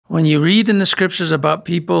When you read in the scriptures about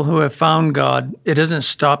people who have found God, it doesn't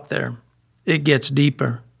stop there. It gets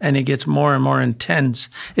deeper and it gets more and more intense.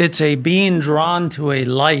 It's a being drawn to a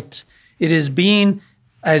light. It is being,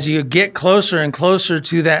 as you get closer and closer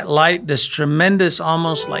to that light, this tremendous,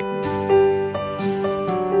 almost like...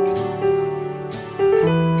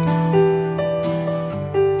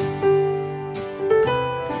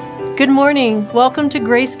 Good morning. Welcome to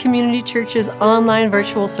Grace Community Church's online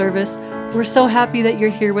virtual service. We're so happy that you're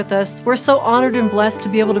here with us. We're so honored and blessed to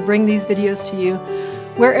be able to bring these videos to you.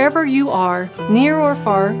 Wherever you are, near or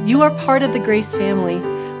far, you are part of the Grace family.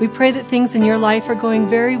 We pray that things in your life are going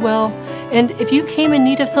very well. And if you came in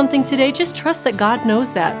need of something today, just trust that God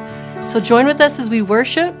knows that. So join with us as we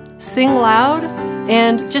worship, sing loud,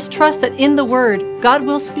 and just trust that in the Word, God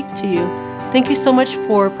will speak to you. Thank you so much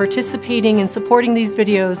for participating and supporting these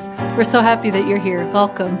videos. We're so happy that you're here.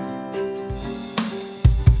 Welcome.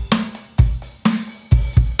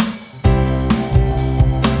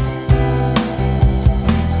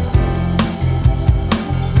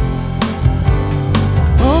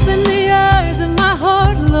 Open the eyes of my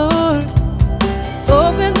heart, Lord.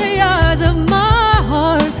 Open the eyes of my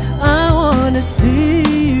heart. I want to see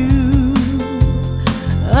you.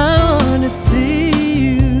 I want to see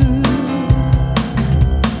you.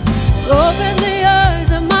 Open the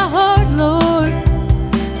eyes of my heart, Lord.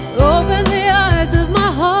 Open the eyes of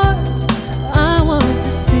my heart. I want to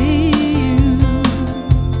see you.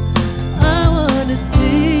 I want to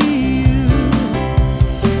see you.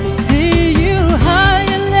 See you high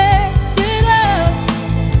and lifted up,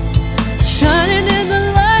 shining in the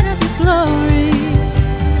light of your glory.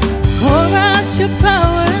 Pour out your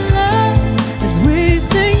power and love as we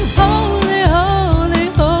sing, holy, holy,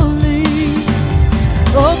 holy.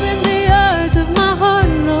 Open the eyes of my heart,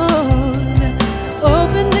 Lord.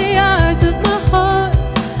 Open the eyes of my heart.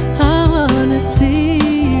 I want to see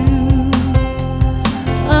you.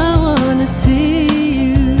 I want to see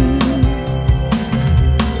you.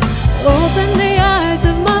 Open the eyes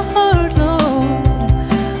of my heart, Lord.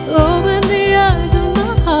 Open the eyes of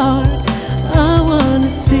my heart. I want to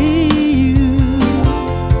see you.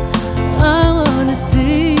 I want to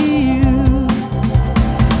see you.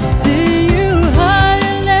 To see you high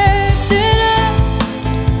and lifted up,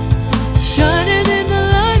 shining in the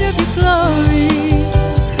light of your glory.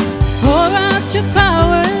 Pour out your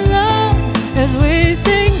power and love as we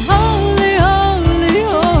sing, holy, holy,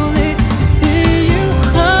 holy. To see you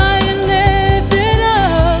high and lifted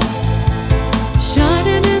up,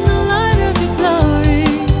 shining in the light of your glory.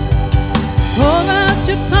 Pour out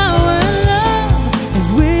your power and love as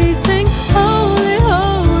we sing, holy,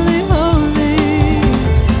 holy, holy.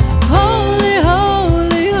 Holy,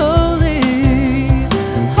 holy, holy.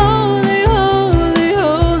 Holy, holy,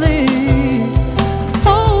 holy.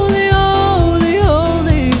 Holy, holy,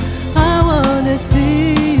 holy. I want to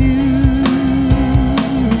see you.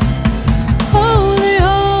 Holy,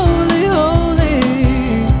 holy, holy.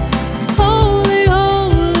 Holy,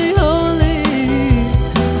 holy, holy.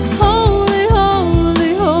 Holy,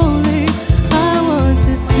 holy, holy. I want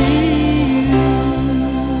to see you.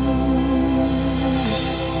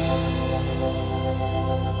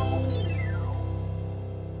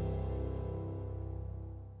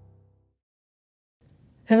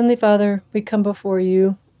 Heavenly Father, we come before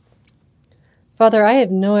you. Father, I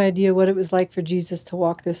have no idea what it was like for Jesus to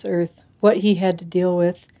walk this earth, what he had to deal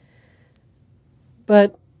with.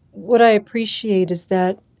 But what I appreciate is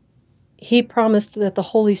that he promised that the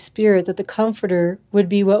Holy Spirit, that the Comforter, would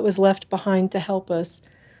be what was left behind to help us.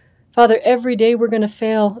 Father, every day we're going to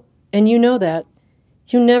fail, and you know that.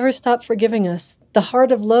 You never stop forgiving us. The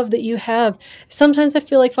heart of love that you have. Sometimes I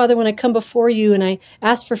feel like, Father, when I come before you and I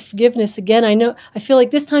ask for forgiveness again, I feel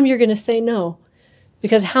like this time you're going to say no.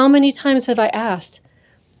 Because how many times have I asked?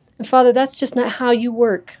 And Father, that's just not how you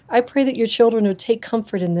work. I pray that your children would take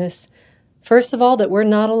comfort in this. First of all, that we're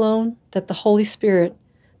not alone, that the Holy Spirit,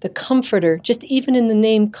 the Comforter, just even in the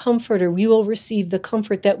name Comforter, we will receive the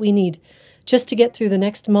comfort that we need just to get through the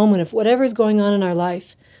next moment of whatever is going on in our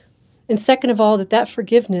life. And second of all, that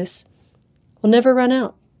forgiveness will never run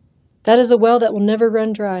out. That is a well that will never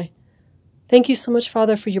run dry. Thank you so much,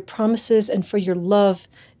 Father, for your promises and for your love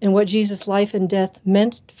and what Jesus' life and death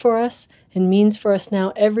meant for us and means for us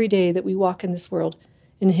now every day that we walk in this world.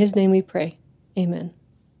 In his name we pray. Amen.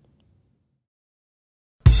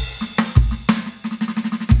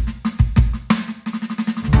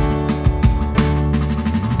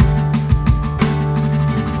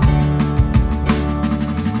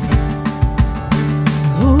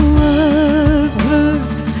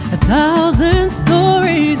 Thousand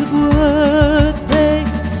stories of what they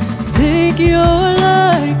think you're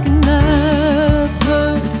like, and I've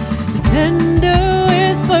heard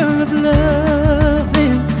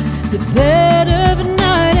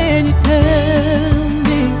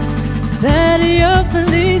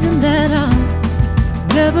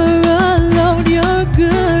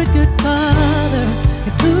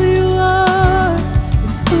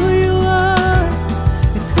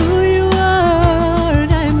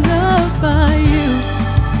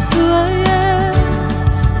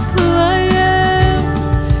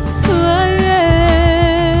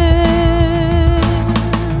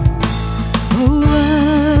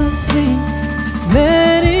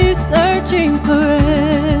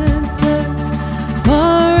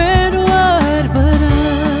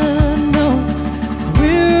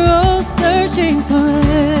searching for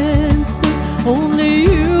answers. Only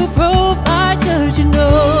you provide, 'cause you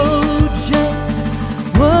know just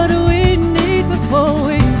what we need before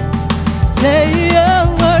we say a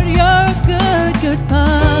word. You're a good, good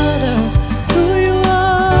Father. It's who you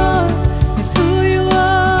are. It's who you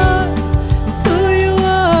are. It's who you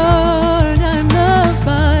are. And I'm loved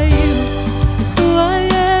by you. It's who I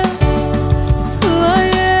am. It's who I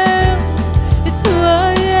am. It's who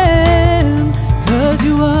I am. 'Cause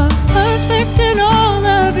you are perfect in all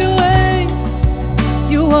of your ways.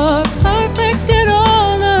 You are perfect in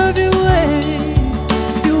all of your ways.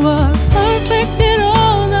 You are perfect in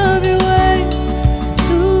all of your ways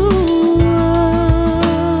to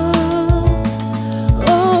us.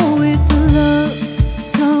 Oh, it's love,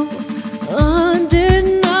 so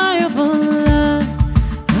undeniable love.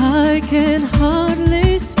 I can hardly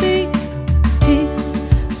speak. Peace,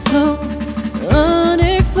 so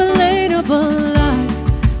unexplainable life.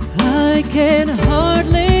 I can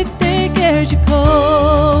hardly think as you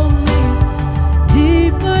call me.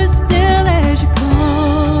 Deeper still as you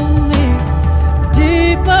call me.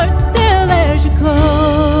 Deeper still as you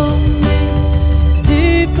call me.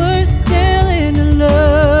 Deeper still in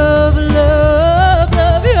love, love,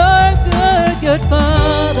 love. You're a good, good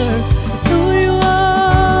Father. It's who you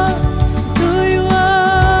are. It's who you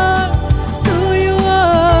are. It's who you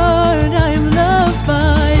are. And I am loved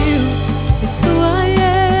by you. It's who I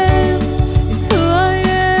am. It's who I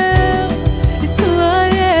am. It's who I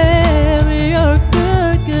am. You're a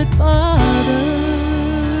good, good Father.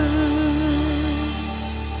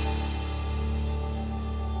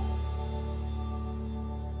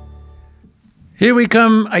 Here we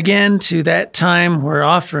come again to that time where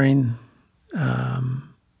offering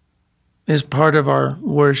is part of our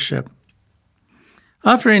worship.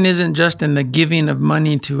 Offering isn't just in the giving of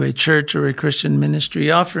money to a church or a Christian ministry.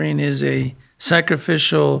 Offering is a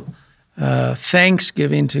sacrificial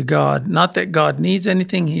thanksgiving to God. Not that God needs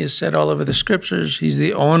anything. He has said all over the scriptures, He's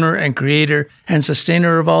the owner and creator and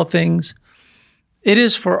sustainer of all things. It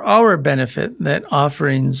is for our benefit that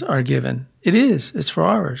offerings are given. It is. It's for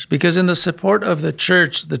ours. Because in the support of the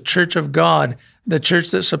church of God, the church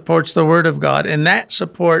that supports the Word of God, and that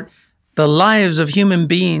support the lives of human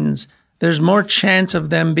beings, there's more chance of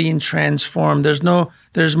them being transformed.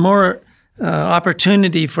 There's more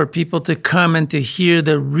opportunity for people to come and to hear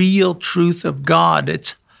the real truth of God.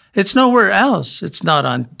 It's nowhere else. It's not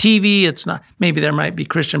on TV. It's not. Maybe there might be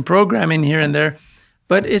Christian programming here and there,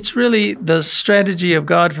 but it's really the strategy of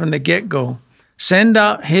God from the get-go. Send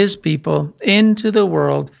out His people into the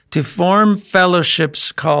world to form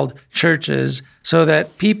fellowships called churches so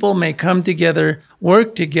that people may come together,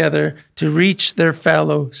 work together to reach their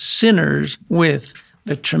fellow sinners with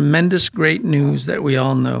the tremendous great news that we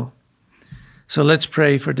all know. So let's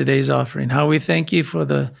pray for today's offering. How we thank you for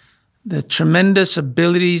the tremendous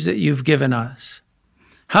abilities that you've given us.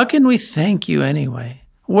 How can we thank you anyway?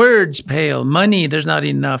 Words pale. Money, there's not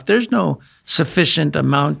enough. There's no sufficient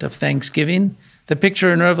amount of thanksgiving. The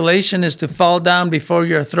picture in Revelation is to fall down before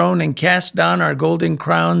your throne and cast down our golden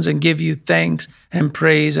crowns and give you thanks and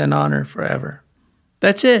praise and honor forever.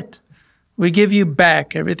 That's it. We give you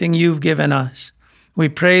back everything you've given us. We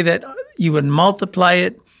pray that you would multiply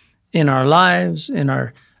it in our lives, in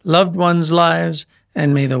our loved ones' lives,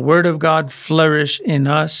 and may the Word of God flourish in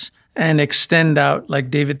us and extend out,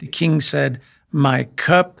 like David the King said, my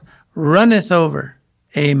cup runneth over.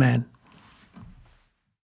 Amen.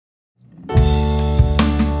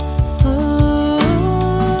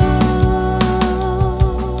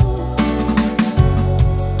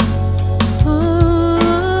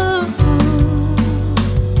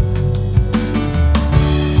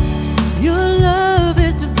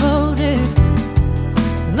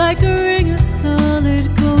 Like a ring of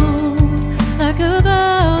solid gold, like a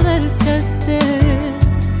vow that is tested,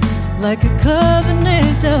 like a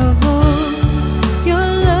covenant of old. Your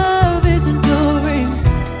love is enduring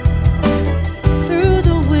through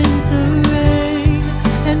the winter rain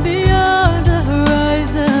and beyond the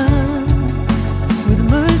horizon, with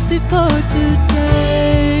mercy for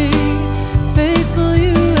today. Faithful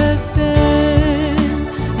you have been,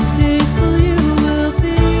 and faithful you will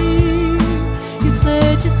be. You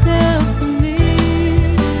pledge yourself to me,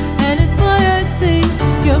 and it's why I sing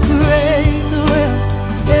your praise will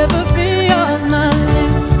ever be on my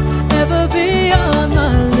lips, ever be on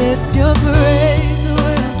my lips. Your praise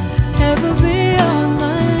will ever be on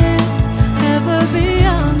my lips, ever be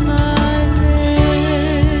on my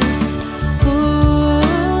lips. Oh,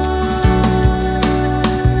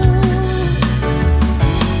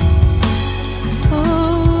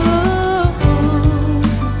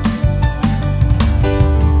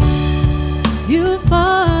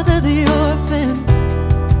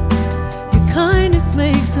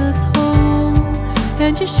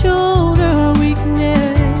 and you shoulder our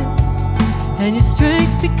weakness, and your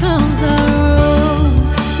strength becomes our own.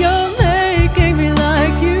 You're making me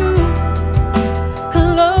like you,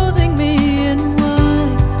 clothing me in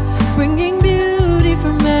white, bringing beauty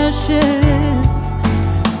from ashes,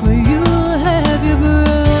 for you'll have your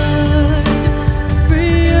bride,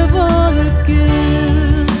 free of all the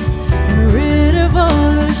guilt and rid of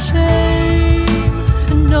all the shame,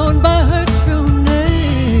 and known by her true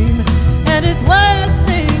name. And it's why I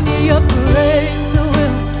sing your praise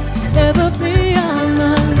will ever be on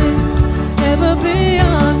my lips, ever be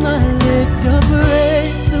on my lips. Your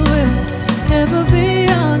praise will ever be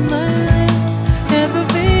on my lips, ever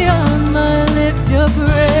be on my lips. Your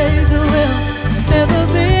praise will ever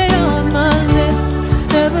be on my lips,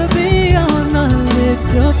 ever be on my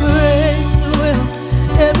lips. Your praise will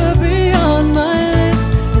ever be on my lips,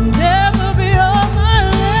 and ever be on my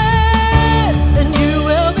lips. And you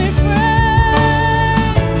will be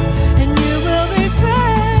praised, and you will be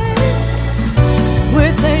praised.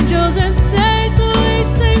 With angels and saints we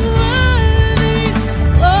sing worthy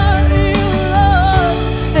are you, Lord.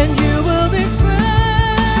 And you will be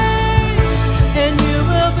praised, and you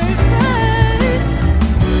will be praised.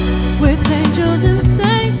 With angels and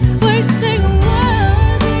saints we sing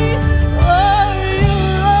worthy are you,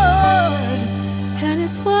 Lord. And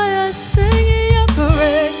it's why I sing your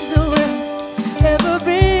praise will ever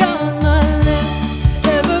be on my lips,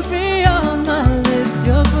 ever be on my lips.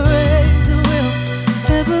 Your praise will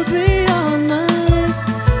ever be on my lips,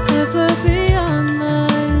 ever be on my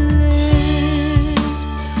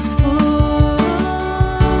lips. Oh,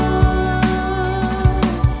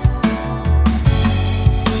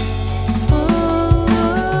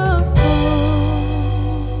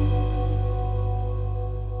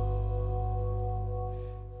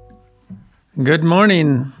 Good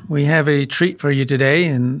morning. We have a treat for you today,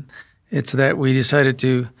 and it's that we decided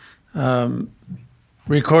to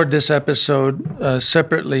record this episode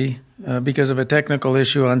separately because of a technical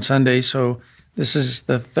issue on Sunday. So this is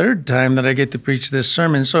the third time that I get to preach this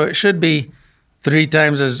sermon, so it should be 3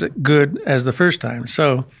 times as good as the first time.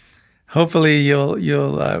 So hopefully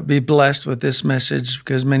you'll be blessed with this message,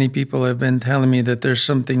 because many people have been telling me that there's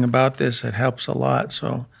something about this that helps a lot.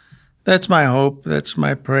 So that's my hope. That's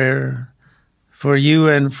my prayer for you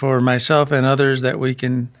and for myself and others, that we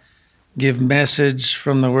can give message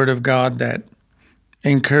from the Word of God that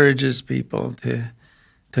encourages people to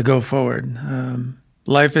go forward.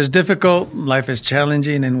 Life is difficult, life is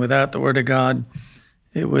challenging, and without the Word of God,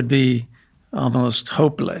 it would be almost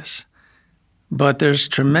hopeless. But there's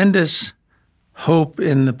tremendous hope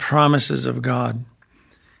in the promises of God,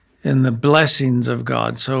 in the blessings of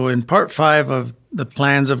God. So in part 5 of the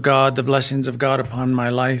plans of God, the blessings of God upon my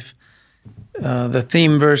life, the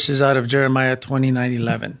theme verse is out of Jeremiah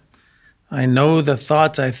 29:11. I know the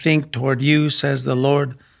thoughts I think toward you, says the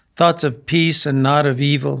Lord, thoughts of peace and not of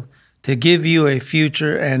evil, to give you a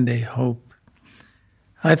future and a hope.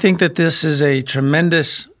 I think that this is a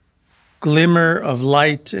tremendous glimmer of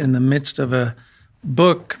light in the midst of a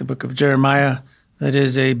book, the book of Jeremiah, that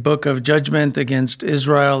is a book of judgment against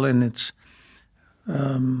Israel in its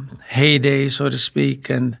heyday, so to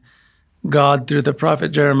speak. And God, through the prophet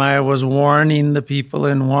Jeremiah, was warning the people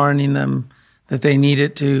and warning them that they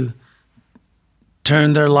needed to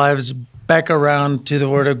turn their lives back around to the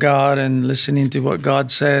Word of God and listening to what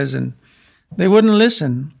God says, and they wouldn't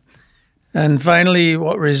listen. And finally,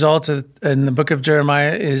 what results in the book of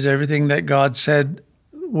Jeremiah is everything that God said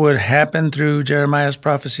would happen through Jeremiah's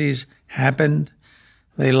prophecies happened.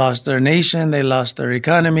 They lost their nation, they lost their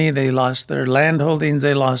economy, they lost their land holdings,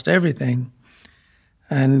 they lost everything.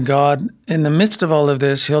 And God, in the midst of all of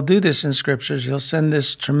this, He'll do this in Scriptures. He'll send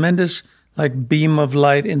this tremendous beam of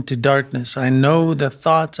light into darkness. I know the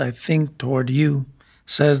thoughts I think toward you,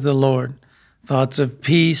 says the Lord. Thoughts of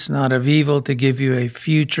peace, not of evil, to give you a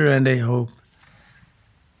future and a hope.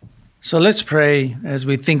 So let's pray as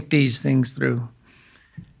we think these things through,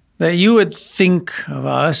 that you would think of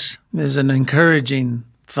us as an encouraging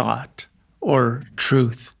thought or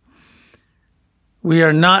truth. We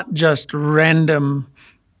are not just random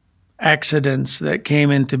accidents that came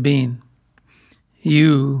into being.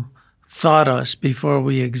 You thought us before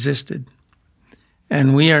we existed,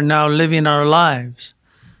 and we are now living our lives.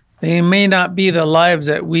 They may not be the lives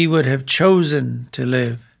that we would have chosen to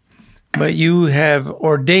live, but you have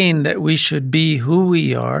ordained that we should be who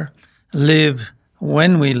we are, live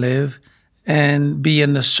when we live, and be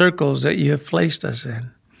in the circles that you have placed us in.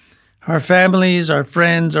 Our families, our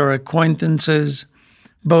friends, our acquaintances,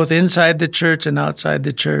 both inside the church and outside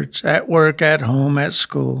the church, at work, at home, at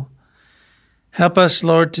school. Help us,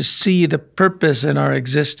 Lord, to see the purpose in our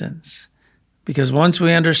existence, Because once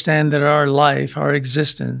we understand that our life, our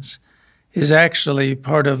existence, is actually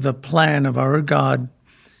part of the plan of our God,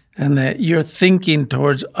 and that your thinking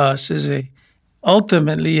towards us is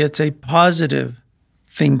ultimately it's a positive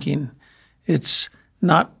thinking. It's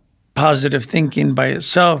not positive thinking by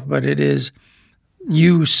itself, but it is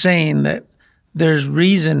you saying that there's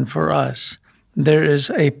reason for us. There is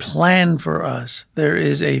a plan for us. There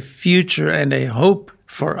is a future and a hope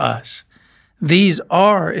for us. These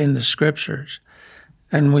are in the scriptures.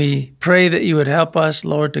 And we pray that you would help us,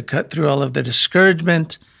 Lord, to cut through all of the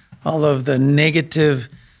discouragement, all of the negative,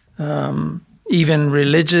 even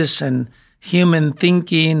religious and human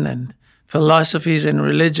thinking and philosophies in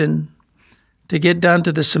religion, to get down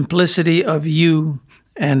to the simplicity of you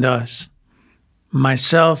and us,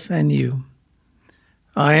 myself and you.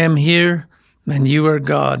 I am here and you are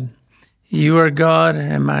God. You are God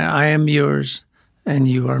and I am yours and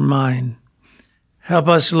you are mine. Help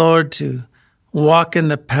us, Lord, to walk in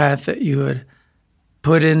the path that you had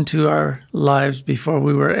put into our lives before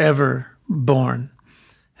we were ever born.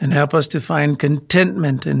 And help us to find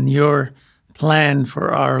contentment in your plan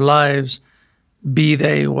for our lives, be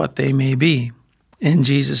they what they may be. In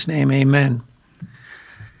Jesus' name, amen.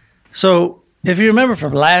 So, if you remember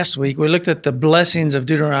from last week, we looked at the blessings of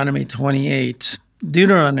Deuteronomy 28.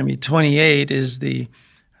 Deuteronomy 28 is the,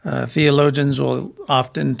 theologians will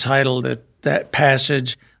often title that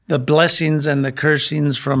passage, the blessings and the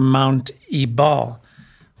cursings from Mount Ebal,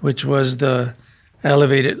 which was the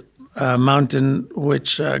elevated mountain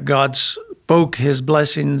which God spoke his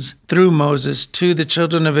blessings through Moses to the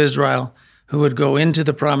children of Israel who would go into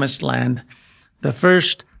the promised land. The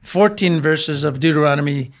first 14 verses of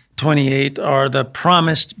Deuteronomy 28 are the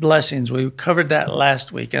promised blessings. We covered that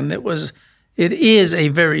last week, and it is a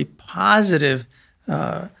very positive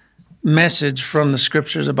message from the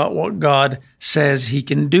scriptures about what God says he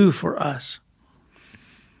can do for us.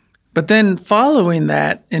 But then following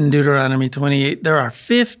that in Deuteronomy 28, there are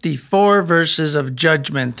 54 verses of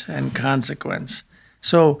judgment and consequence.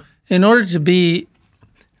 So in order to be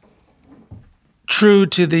true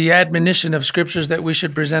to the admonition of scriptures that we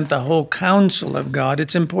should present the whole counsel of God,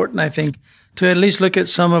 it's important, I think, to at least look at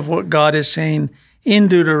some of what God is saying in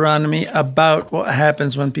Deuteronomy about what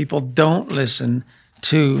happens when people don't listen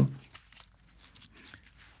to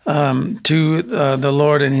the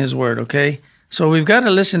Lord and his word, okay? So we've got to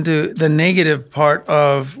listen to the negative part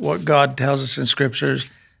of what God tells us in scriptures,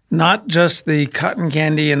 not just the cotton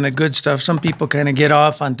candy and the good stuff. Some people kind of get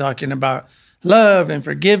off on talking about love and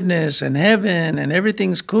forgiveness and heaven and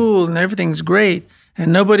everything's cool and everything's great.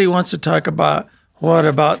 And nobody wants to talk about what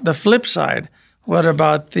about the flip side? What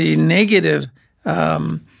about the negative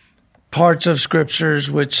parts of scriptures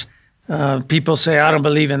which people say, I don't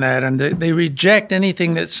believe in that. And they reject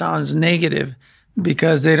anything that sounds negative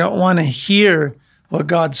because they don't want to hear what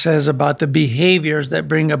God says about the behaviors that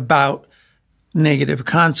bring about negative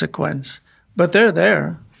consequence. But they're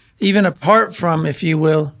there. Even apart from, if you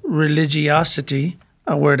will, religiosity,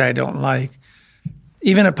 a word I don't like,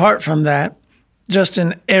 even apart from that, just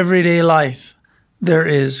in everyday life, there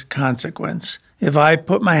is consequence. If I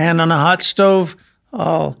put my hand on a hot stove,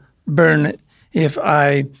 I'll burn it. If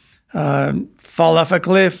I fall off a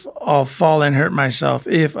cliff, I'll fall and hurt myself.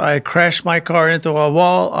 If I crash my car into a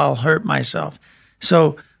wall, I'll hurt myself.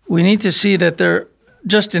 So we need to see that there,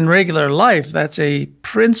 just in regular life, that's a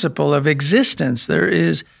principle of existence. There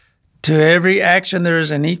is, to every action, there is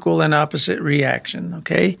an equal and opposite reaction,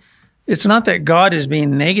 okay? It's not that God is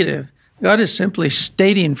being negative. God is simply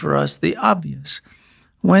stating for us the obvious.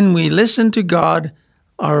 When we listen to God,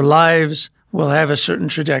 our lives will have a certain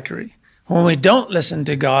trajectory. When we don't listen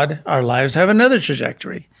to God, our lives have another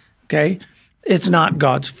trajectory, okay? It's not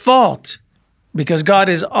God's fault because God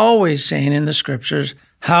is always saying in the scriptures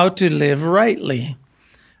how to live rightly.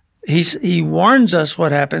 He warns us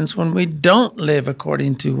what happens when we don't live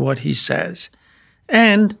according to what he says.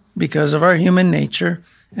 And because of our human nature,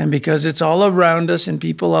 and because it's all around us and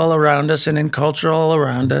people all around us and in culture all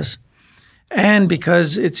around us, and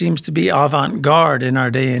because it seems to be avant-garde in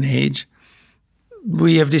our day and age,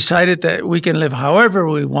 we have decided that we can live however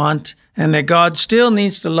we want and that God still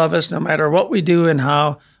needs to love us no matter what we do and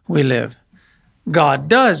how we live. God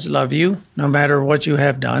does love you no matter what you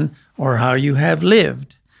have done or how you have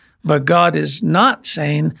lived. But God is not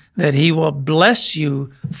saying that he will bless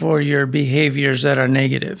you for your behaviors that are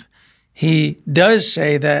negative. He does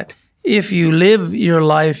say that if you live your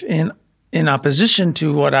life in opposition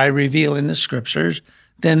to what I reveal in the scriptures,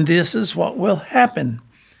 then this is what will happen.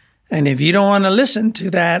 And if you don't want to listen to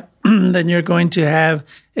that, then you're going to have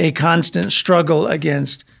a constant struggle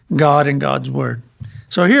against God and God's word.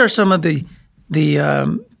 So here are some of the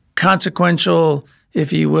consequential,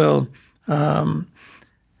 if you will,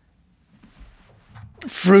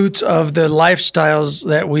 fruits of the lifestyles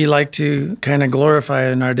that we like to kind of glorify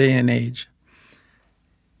in our day and age.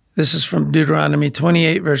 This is from Deuteronomy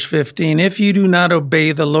 28, verse 15. If you do not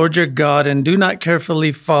obey the Lord your God and do not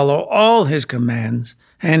carefully follow all his commands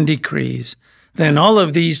and decrees, then all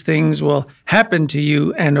of these things will happen to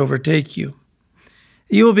you and overtake you.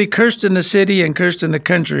 You will be cursed in the city and cursed in the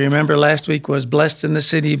country. Remember, last week was blessed in the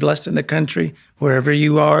city, blessed in the country. Wherever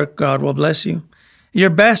you are, God will bless you. Your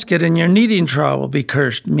basket and your kneading trough will be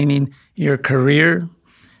cursed, meaning your career.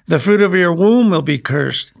 The fruit of your womb will be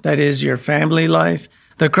cursed, that is, your family life.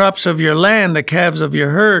 The crops of your land, the calves of your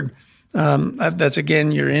herd, that's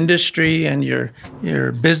again your industry and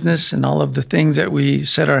your business and all of the things that we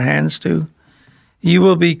set our hands to. You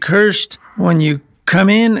will be cursed when you come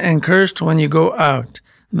in and cursed when you go out.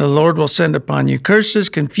 The Lord will send upon you curses,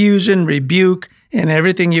 confusion, rebuke, and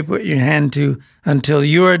everything you put your hand to until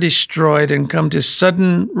you are destroyed and come to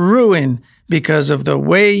sudden ruin because of the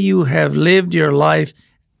way you have lived your life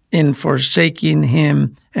in forsaking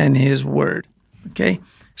him and his word. Okay?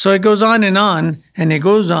 So it goes on, and it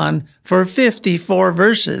goes on for 54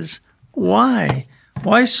 verses. Why?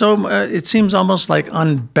 Why so? It seems almost like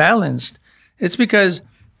unbalanced. It's because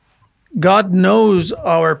God knows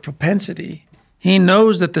our propensity. He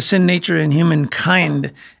knows that the sin nature in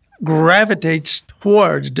humankind gravitates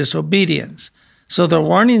towards disobedience. So the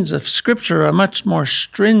warnings of Scripture are much more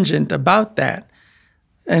stringent about that.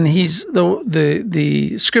 And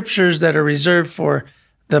the Scriptures that are reserved for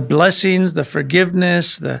the blessings, the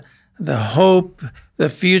forgiveness, the hope, the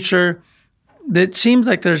future, it seems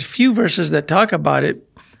like there's few verses that talk about it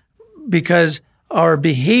because our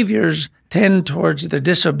behaviors tend towards the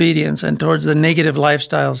disobedience and towards the negative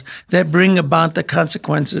lifestyles that bring about the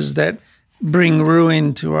consequences that bring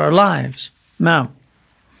ruin to our lives. Now,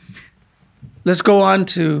 let's go on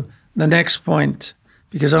to the next point,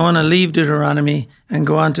 because I want to leave Deuteronomy and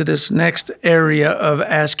go on to this next area of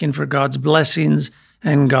asking for God's blessings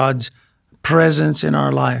and God's presence in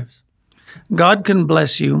our lives. God can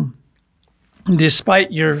bless you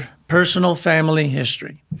despite your personal family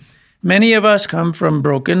history. Many of us come from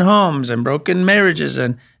broken homes and broken marriages,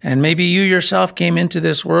 and maybe you yourself came into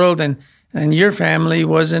this world and your family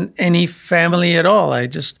wasn't any family at all. I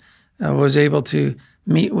was able to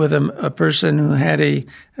meet with a person who had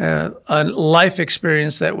a life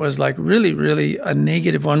experience that was like really, really a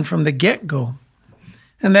negative one from the get-go.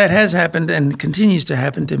 And that has happened and continues to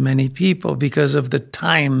happen to many people because of the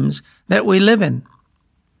times that we live in.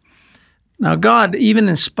 Now, God, even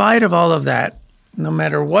in spite of all of that, no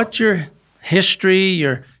matter what your history,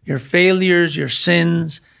 your failures, your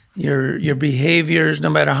sins, your behaviors, no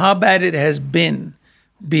matter how bad it has been,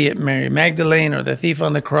 be it Mary Magdalene or the thief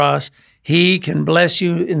on the cross, he can bless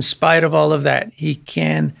you in spite of all of that. He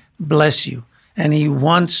can bless you, and he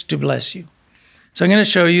wants to bless you. So I'm going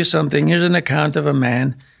to show you something. Here's an account of a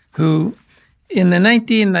man who, in the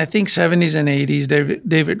 70s and 80s,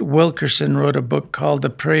 David Wilkerson wrote a book called The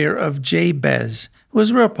Prayer of Jabez. It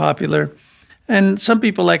was real popular. And some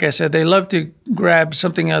people, like I said, they love to grab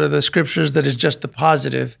something out of the Scriptures that is just the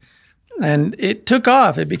positive. And it took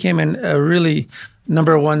off. It became a really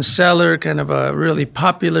 #1 seller, kind of a really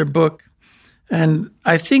popular book. And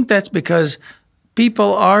I think that's because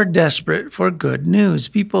people are desperate for good news.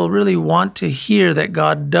 People really want to hear that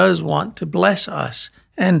God does want to bless us.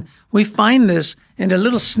 And we find this in a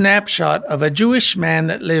little snapshot of a Jewish man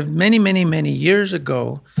that lived many, many, many years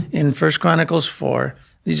ago in 1 Chronicles 4.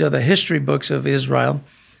 These are the history books of Israel.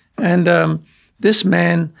 And this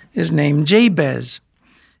man is named Jabez.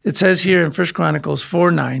 It says here in 1 Chronicles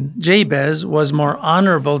 4:9, Jabez was more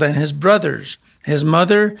honorable than his brothers. His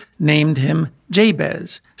mother named him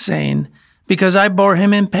Jabez, saying, because I bore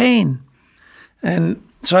him in pain. And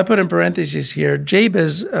so I put in parentheses here,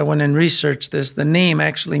 Jabez, went and researched this, the name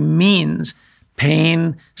actually means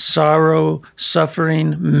pain, sorrow,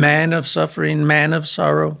 suffering, man of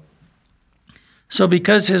sorrow. So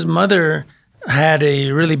because his mother had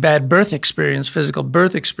a really bad physical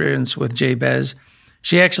birth experience with Jabez,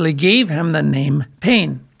 she actually gave him the name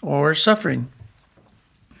pain or suffering.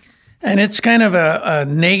 And it's kind of a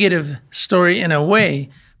negative story in a way,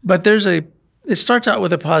 but it starts out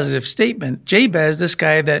with a positive statement. Jabez, this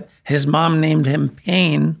guy that his mom named him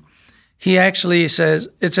Pain, he actually says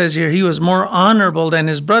here, he was more honorable than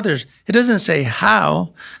his brothers. It doesn't say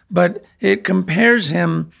how, but it compares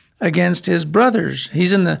him against his brothers.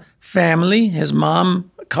 He's in the family. His mom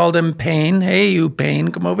called him Pain. Hey, you Pain,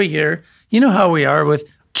 come over here. You know how we are with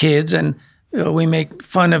kids, and we make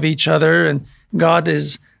fun of each other, and God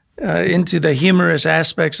is into the humorous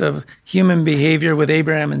aspects of human behavior with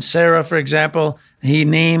Abraham and Sarah, for example. He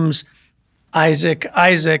names Isaac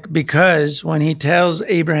because when he tells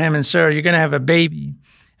Abraham and Sarah, you're going to have a baby,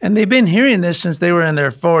 and they've been hearing this since they were in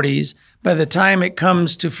their 40s. By the time it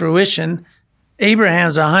comes to fruition,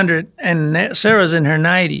 Abraham's 100 and Sarah's in her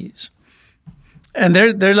 90s. And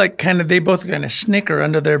they're like they both kind of snicker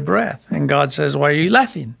under their breath. And God says, why are you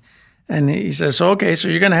laughing? And he says, okay, so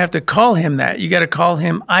you're going to have to call him that. You got to call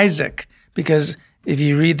him Isaac, because if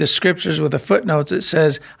you read the scriptures with the footnotes, it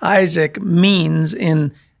says Isaac means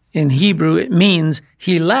in Hebrew, it means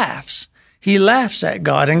he laughs. He laughs at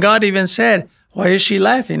God. And God even said, why is she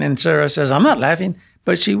laughing? And Sarah says, I'm not laughing,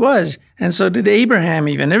 but she was. And so did Abraham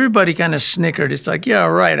even. Everybody kind of snickered. It's like, yeah,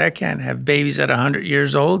 right, I can't have babies at 100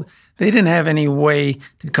 years old. They didn't have any way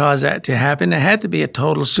to cause that to happen. It had to be a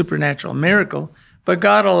total supernatural miracle. But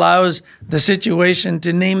God allows the situation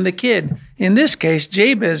to name the kid. In this case,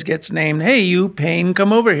 Jabez gets named. Hey, you, Pain,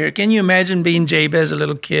 come over here. Can you imagine being Jabez, a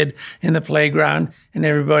little kid in the playground, and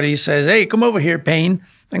everybody says, hey, come over here, Pain.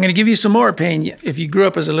 I'm going to give you some more pain. If you grew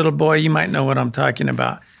up as a little boy, you might know what I'm talking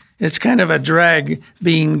about. It's kind of a drag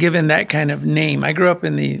being given that kind of name. I grew up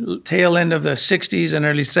in the tail end of the 60s and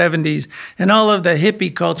early 70s, and all of the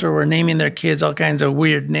hippie culture were naming their kids all kinds of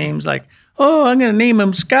weird names like, oh, I'm going to name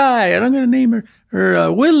him Sky, and I'm going to name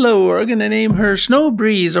her Willow, or I'm going to name her Snow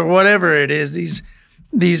Breeze, or whatever it is.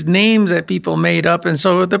 These names that people made up. And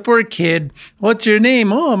so the poor kid, what's your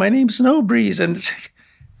name? Oh, my name's Snow Breeze. And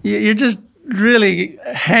you're just really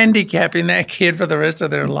handicapping that kid for the rest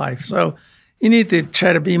of their life. So you need to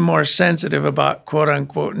try to be more sensitive about, quote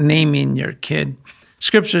unquote, naming your kid.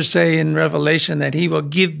 Scriptures say in Revelation that he will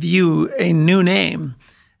give you a new name,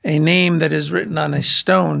 a name that is written on a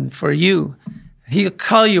stone for you. He'll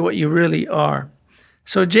call you what you really are.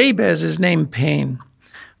 So Jabez is named Pain.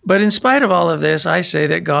 But in spite of all of this, I say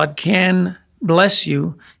that God can bless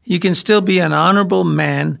you. You can still be an honorable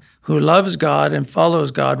man who loves God and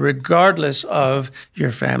follows God regardless of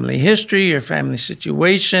your family history, your family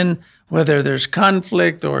situation, whether there's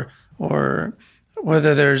conflict or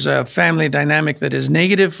whether there's a family dynamic that is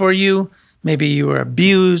negative for you. Maybe you were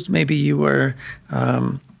abused. Maybe you were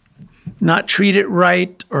not treated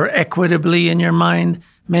right or equitably in your mind.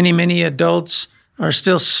 Many adults are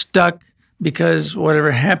still stuck because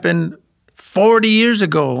whatever happened 40 years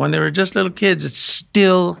ago when they were just little kids, it's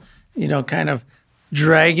still, kind of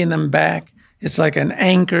dragging them back. It's like an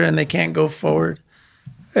anchor and they can't go forward.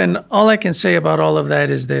 And all I can say about all of that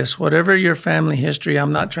is this: whatever your family history,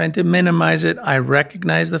 I'm not trying to minimize it. I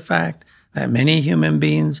recognize the fact that many human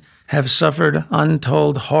beings have suffered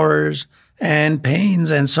untold horrors and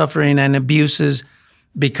pains and suffering and abuses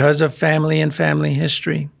because of family and family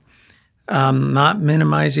history. Not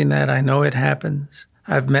minimizing that. I know it happens.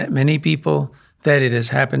 I've met many people that it has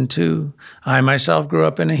happened to. I myself grew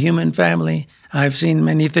up in a human family. I've seen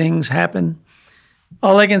many things happen.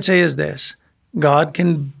 All I can say is this: God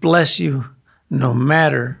can bless you no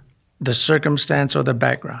matter the circumstance or the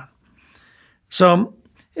background. So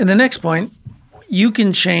in the next point, you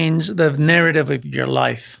can change the narrative of your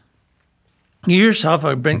life. You yourself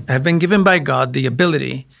have been given by God the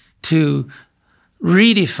ability to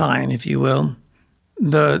redefine, if you will,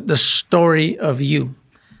 the story of you.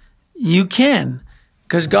 You can,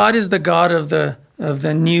 because God is the God of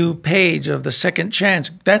the new page, of the second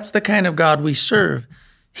chance. That's the kind of God we serve.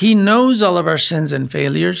 He knows all of our sins and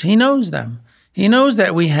failures. He knows them. He knows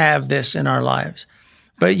that we have this in our lives.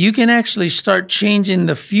 But you can actually start changing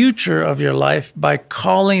the future of your life by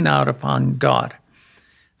calling out upon God.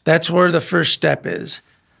 That's where the first step is.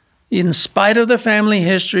 In spite of the family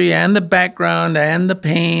history and the background and the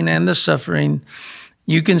pain and the suffering,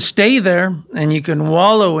 you can stay there and you can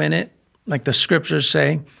wallow in it, like the scriptures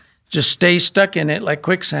say. Just stay stuck in it like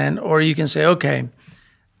quicksand. Or you can say, okay,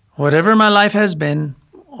 whatever my life has been,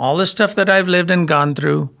 all the stuff that I've lived and gone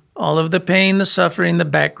through, all of the pain, the suffering, the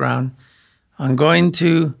background, I'm going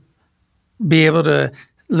to be able to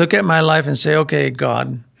look at my life and say, okay,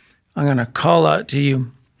 God, I'm going to call out to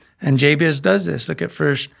you. And Jabez does this. Look at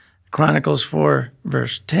 1 Chronicles 4,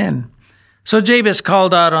 verse 10. So Jabez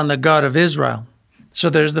called out on the God of Israel. So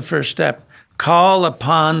there's the first step. Call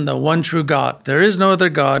upon the one true God. There is no other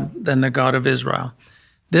God than the God of Israel.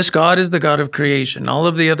 This God is the God of creation. All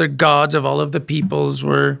of the other gods of all of the peoples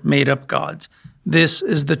were made-up gods. This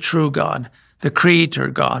is the true God, the creator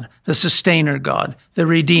God, the sustainer God, the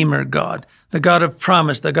redeemer God, the God of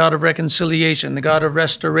promise, the God of reconciliation, the God of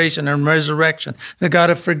restoration and resurrection, the God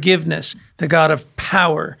of forgiveness, the God of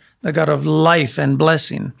power, the God of life and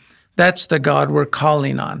blessing. That's the God we're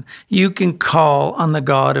calling on. You can call on the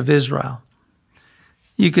God of Israel.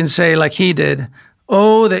 You can say like he did,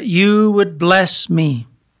 Oh, that you would bless me.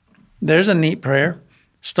 There's a neat prayer.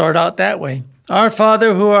 Start out that way. Our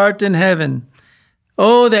Father who art in heaven,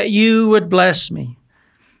 oh, that you would bless me.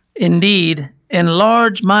 Indeed,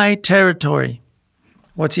 enlarge my territory.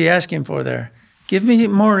 What's he asking for there? Give me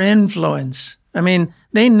more influence. I mean,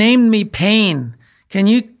 they named me pain. Can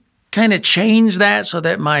you kind of change that so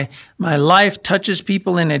that my life touches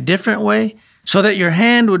people in a different way? So that your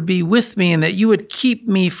hand would be with me and that you would keep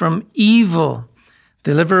me from evil.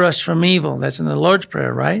 Deliver us from evil. That's in the Lord's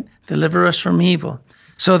Prayer, right? Deliver us from evil.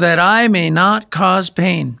 So that I may not cause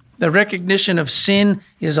pain. The recognition of sin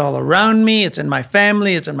is all around me. It's in my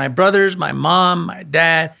family. It's in my brothers, my mom, my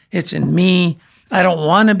dad. It's in me. I don't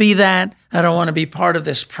want to be that. I don't want to be part of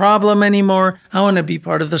this problem anymore. I want to be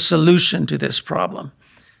part of the solution to this problem.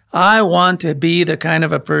 I want to be the kind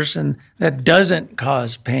of a person that doesn't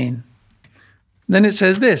cause pain. Then it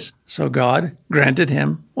says this, so God granted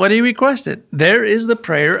him what he requested. There is the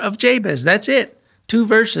prayer of Jabez. That's it. 2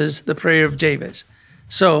 verses, the prayer of Jabez.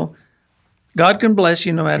 So God can bless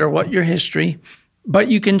you no matter what your history, but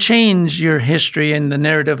you can change your history and the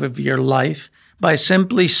narrative of your life by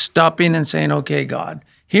simply stopping and saying, okay, God,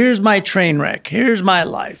 here's my train wreck. Here's my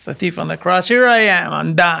life. The thief on the cross. Here I am.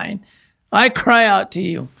 I'm dying. I cry out to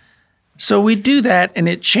you. So we do that, and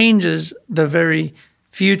it changes the very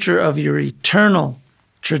future of your eternal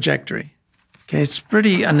trajectory. Okay, it's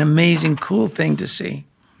pretty an amazing, cool thing to see.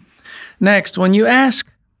 Next, when you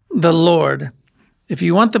ask the Lord, if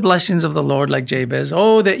you want the blessings of the Lord like Jabez,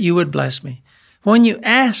 oh, that you would bless me. When you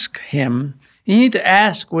ask him, you need to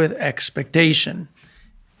ask with expectation.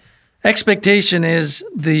 Expectation is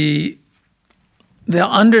the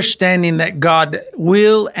understanding that God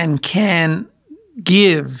will and can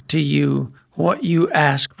give to you what you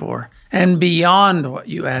ask for and beyond what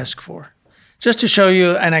you ask for. Just to show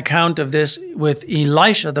you an account of this with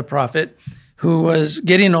Elisha the prophet, who was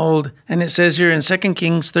getting old, and it says here in 2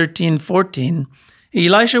 Kings 13:14,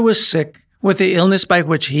 Elisha was sick with the illness by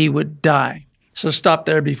which he would die. So stop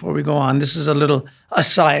there before we go on. This is a little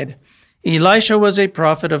aside. Elisha was a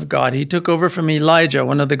prophet of God. He took over from Elijah,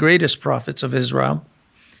 one of the greatest prophets of Israel.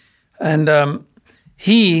 And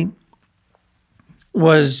he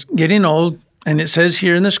was getting old, and it says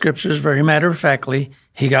here in the scriptures, very matter-of-factly,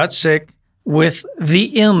 he got sick with the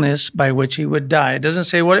illness by which he would die. It doesn't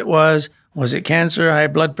say what it was. Was it cancer, high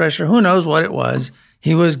blood pressure? Who knows what it was?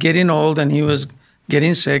 He was getting old, and he was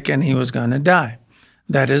getting sick, and he was going to die.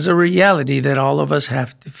 That is a reality that all of us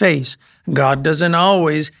have to face. God doesn't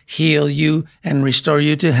always heal you and restore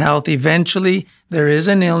you to health. Eventually, there is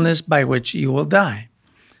an illness by which you will die.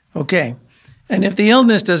 Okay. And if the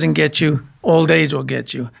illness doesn't get you, old age will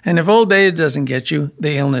get you. And if old age doesn't get you,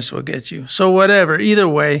 the illness will get you. So whatever, either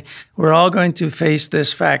way, we're all going to face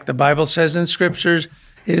this fact. The Bible says in scriptures,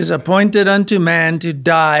 it is appointed unto man to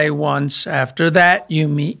die once. After that, you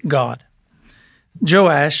meet God.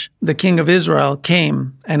 Joash, the king of Israel,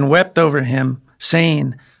 came and wept over him,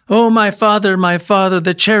 saying, "Oh, my father,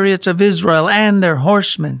 the chariots of Israel and their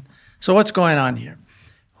horsemen." So what's going on here?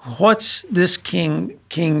 What's this king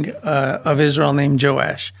of Israel named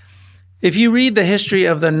Joash? If you read the history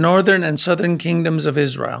of the northern and southern kingdoms of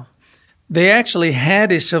Israel, they actually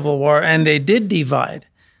had a civil war, and they did divide,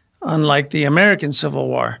 unlike the American Civil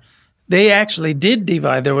War. They actually did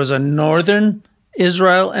divide. There was a northern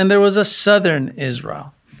Israel and there was a southern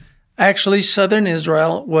Israel. Actually, southern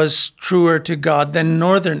Israel was truer to God than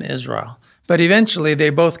northern Israel. But eventually, they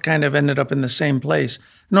both kind of ended up in the same place.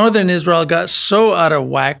 Northern Israel got so out of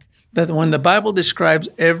whack that when the Bible describes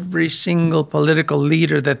every single political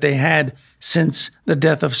leader that they had since the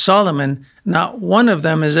death of Solomon, not one of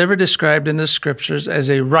them is ever described in the scriptures as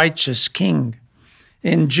a righteous king.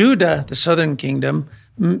 In Judah, the southern kingdom,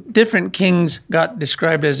 different kings got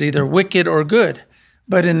described as either wicked or good.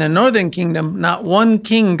 But in the northern kingdom, not one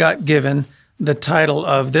king got given the title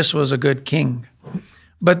of this was a good king.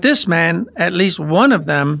 But this man, at least one of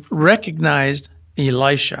them, recognized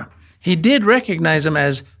Elisha. He did recognize him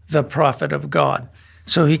as the prophet of God.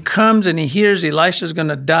 So he comes and he hears Elisha's going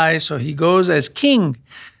to die, so he goes as king.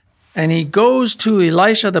 And he goes to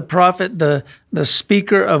Elisha the prophet, the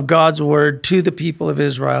speaker of God's word to the people of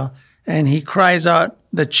Israel. And he cries out,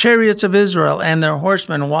 "The chariots of Israel and their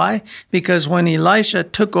horsemen." Why? Because when Elisha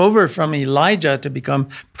took over from Elijah to become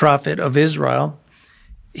prophet of Israel,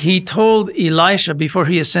 he told Elisha before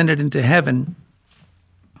he ascended into heaven,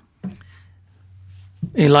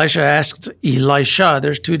 Elisha asked Elisha,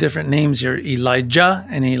 there's two different names here, Elijah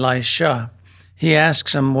and Elisha. He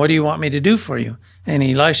asks him, "What do you want me to do for you?" And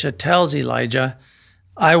Elisha tells Elijah,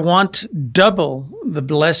 "I want double the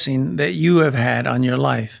blessing that you have had on your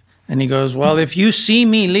life." And he goes, "Well, if you see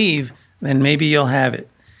me leave, then maybe you'll have it.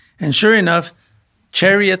 And sure enough,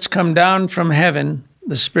 chariots come down from heaven,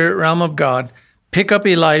 the spirit realm of God, pick up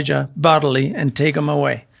Elijah bodily and take him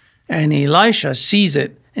away. And Elisha sees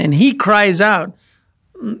it, and he cries out,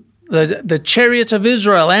 the chariots of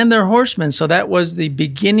Israel and their horsemen. So that was the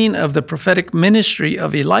beginning of the prophetic ministry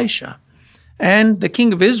of Elisha. And the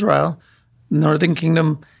king of Israel, northern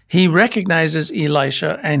kingdom, he recognizes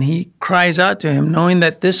Elisha and he cries out to him, knowing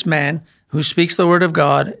that this man who speaks the word of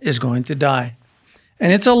God is going to die.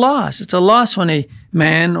 And it's a loss. It's a loss when a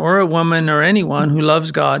man or a woman or anyone who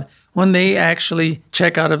loves God, when they actually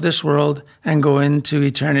check out of this world and go into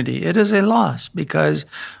eternity. It is a loss because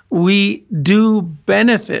we do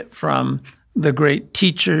benefit from the great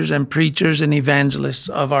teachers and preachers and evangelists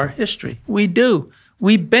of our history. We do.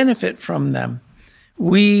 We benefit from them.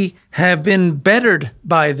 We have been bettered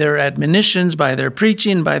by their admonitions, by their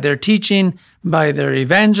preaching, by their teaching, by their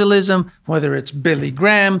evangelism, whether it's Billy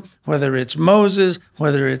Graham, whether it's Moses,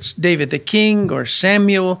 whether it's David the King or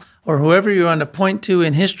Samuel or whoever you want to point to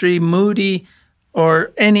in history, Moody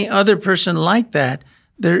or any other person like that.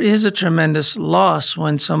 There is a tremendous loss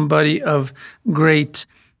when somebody of great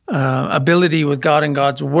ability with God and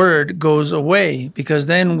God's word goes away, because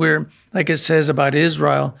then we're, like it says about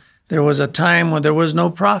Israel, there was a time when there was no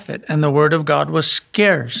prophet and the word of God was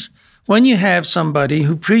scarce. When you have somebody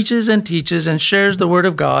who preaches and teaches and shares the word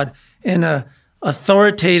of God in an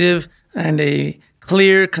authoritative and a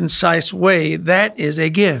clear, concise way, that is a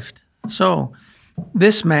gift. So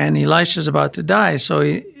this man, Elisha, is about to die.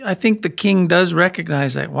 So I think the king does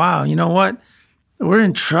recognize that, wow, you know what? We're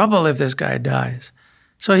in trouble if this guy dies.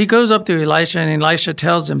 So he goes up to Elisha, and Elisha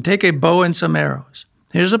tells him, take a bow and some arrows.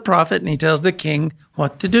 Here's a prophet, and he tells the king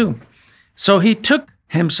what to do. So he took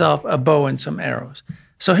himself a bow and some arrows.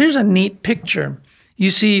 So here's a neat picture.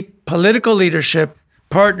 You see political leadership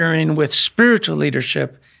partnering with spiritual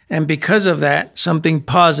leadership, and because of that, something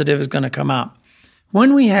positive is going to come out.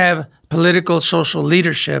 When we have political, social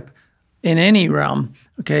leadership in any realm,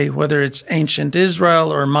 okay, whether it's ancient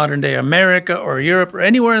Israel or modern-day America or Europe or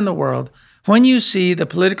anywhere in the world, when you see the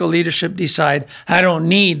political leadership decide, I don't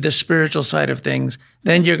need the spiritual side of things,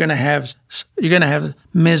 then you're going to have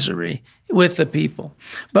misery with the people.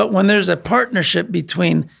 But when there's a partnership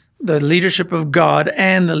between the leadership of God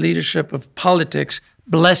and the leadership of politics,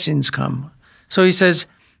 blessings come. So he says,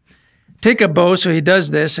 take a bow. So he does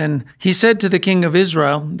this. And he said to the king of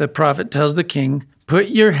Israel, the prophet tells the king, put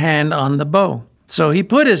your hand on the bow. So he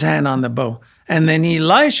put his hand on the bow. And then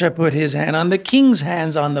Elisha put his hand on the king's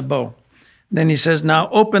hands on the bow. Then he says, now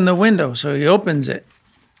open the window. So he opens it.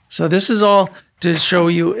 So this is all to show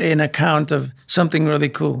you an account of something really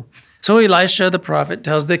cool. So Elisha, the prophet,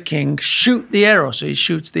 tells the king, shoot the arrow. So he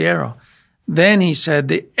shoots the arrow. Then he said,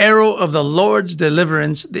 the arrow of the Lord's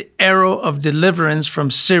deliverance, the arrow of deliverance from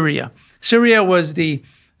Syria. Syria was the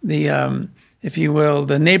if you will,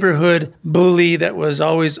 the neighborhood bully that was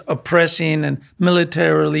always oppressing and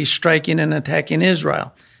militarily striking and attacking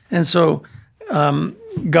Israel. And so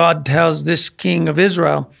God tells this king of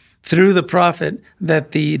Israel through the prophet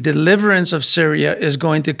that the deliverance of Syria is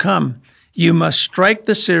going to come. You must strike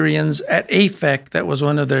the Syrians at Aphek, that was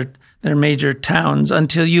one of their major towns,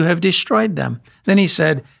 until you have destroyed them. Then he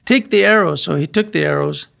said, take the arrows. So he took the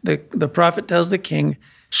arrows. The prophet tells the king,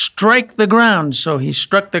 strike the ground. So he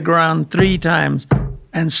struck the ground 3 times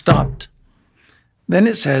and stopped. Then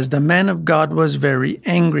it says, the man of God was very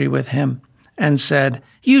angry with him and said,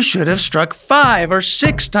 you should have struck 5 or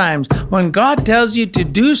 6 times. When God tells you to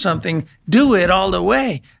do something, do it all the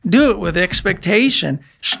way. Do it with expectation.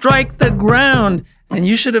 Strike the ground. And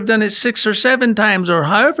you should have done it 6 or 7 times or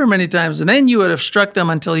however many times. And then you would have struck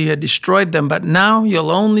them until you had destroyed them. But now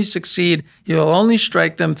you'll only succeed. You'll only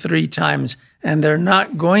strike them 3 times. And they're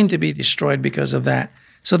not going to be destroyed because of that.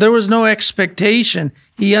 So there was no expectation.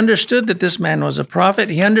 He understood that this man was a prophet.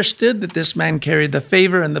 He understood that this man carried the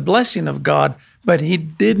favor and the blessing of God, but he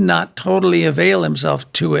did not totally avail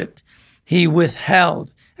himself to it. He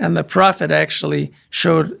withheld, and the prophet actually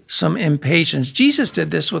showed some impatience. Jesus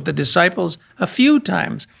did this with the disciples a few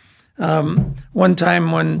times. One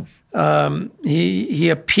time when he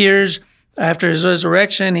appears after his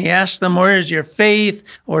resurrection, he asks them, where is your faith?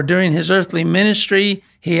 Or during his earthly ministry,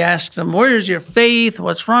 he asks them, where is your faith?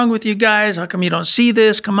 What's wrong with you guys? How come you don't see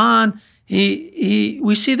this? Come on.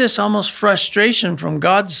 We see this almost frustration from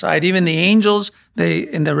God's side. Even the angels,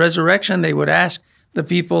 in the resurrection, they would ask the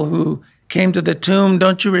people who came to the tomb,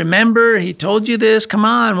 don't you remember? He told you this. Come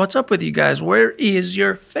on. What's up with you guys? Where is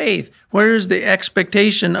your faith? Where is the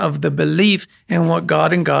expectation of the belief in what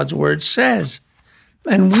God and God's word says?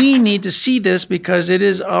 And we need to see this because it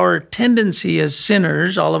is our tendency as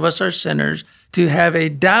sinners, all of us are sinners, to have a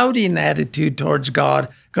doubting attitude towards God,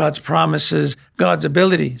 God's promises, God's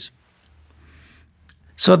abilities.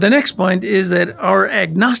 So the next point is that our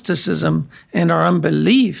agnosticism and our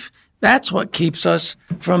unbelief, that's what keeps us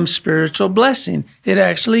from spiritual blessing. It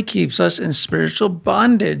actually keeps us in spiritual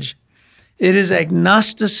bondage. It is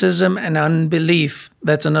agnosticism and unbelief.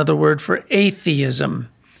 That's another word for atheism.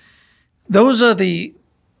 Those are the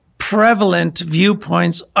prevalent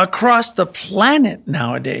viewpoints across the planet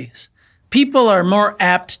nowadays. People are more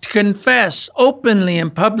apt to confess openly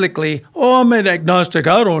and publicly, oh, I'm an agnostic,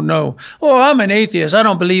 I don't know. Oh, I'm an atheist, I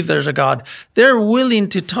don't believe there's a God. They're willing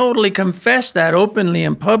to totally confess that openly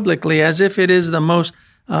and publicly as if it is the most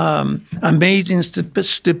amazing,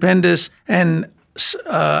 stupendous, and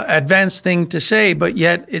advanced thing to say, but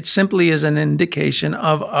yet it simply is an indication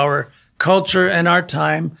of our culture and our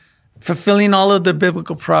time, fulfilling all of the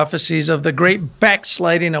biblical prophecies of the great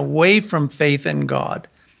backsliding away from faith in God.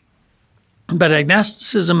 But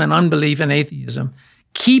agnosticism and unbelief and atheism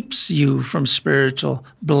keeps you from spiritual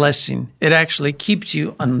blessing. It actually keeps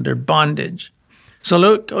you under bondage. So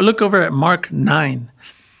look over at Mark 9,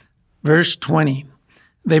 verse 20.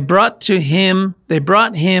 They brought him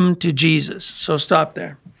to Jesus. So stop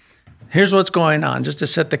there. Here's what's going on, just to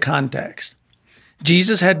set the context.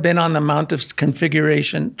 Jesus had been on the Mount of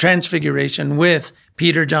Transfiguration with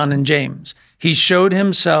Peter, John, and James. He showed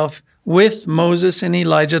himself with Moses and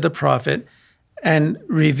Elijah the prophet and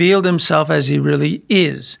revealed himself as he really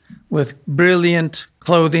is, with brilliant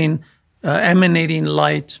clothing, emanating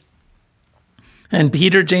light. And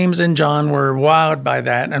Peter, James, and John were wowed by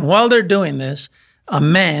that. And while they're doing this,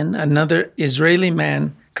 another Israeli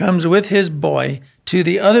man, comes with his boy to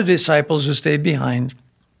the other disciples who stayed behind.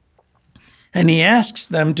 And he asks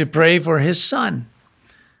them to pray for his son.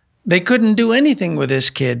 They couldn't do anything with this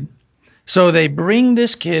kid. So they bring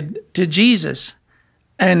this kid to Jesus.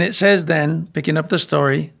 And it says then, picking up the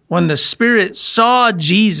story, when the Spirit saw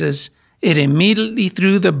Jesus, it immediately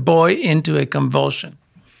threw the boy into a convulsion.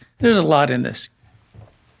 There's a lot in this.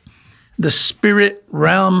 The spirit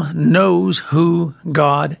realm knows who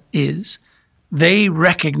God is. They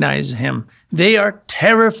recognize him. They are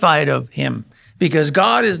terrified of him because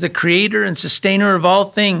God is the creator and sustainer of all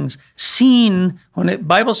things. Seen, when the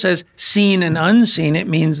Bible says seen and unseen, it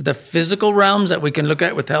means the physical realms that we can look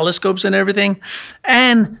at with telescopes and everything,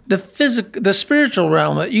 and the spiritual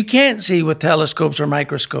realm that you can't see with telescopes or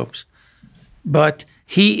microscopes. But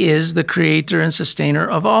he is the creator and sustainer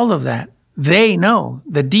of all of that. They know,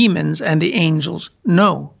 the demons and the angels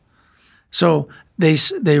know. So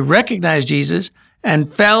they recognized Jesus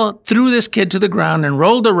and fell through this kid to the ground and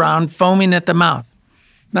rolled around foaming at the mouth.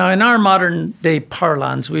 Now, in our modern day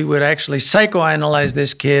parlance, we would actually psychoanalyze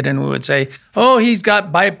this kid and we would say, oh, he's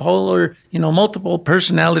got bipolar, multiple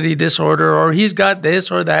personality disorder, or he's got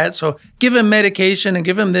this or that. So give him medication and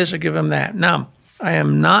give him this or give him that. Now, I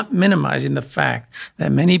am not minimizing the fact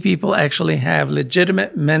that many people actually have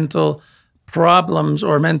legitimate mental problems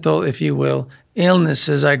or mental, if you will,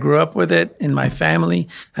 illnesses. I grew up with it in my family.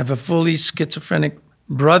 I have a fully schizophrenic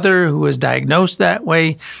brother who was diagnosed that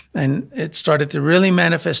way, and it started to really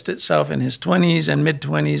manifest itself in his 20s and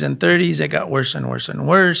mid-20s and 30s. It got worse and worse and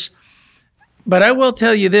worse. But I will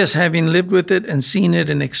tell you this, having lived with it and seen it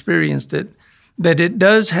and experienced it, that it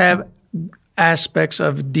does have aspects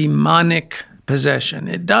of demonic possession.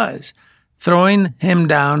 It does. Throwing him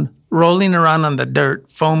down, rolling around on the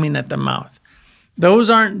dirt, foaming at the mouth. Those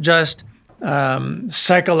aren't just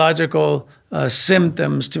psychological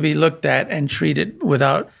symptoms to be looked at and treated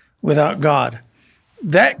without God.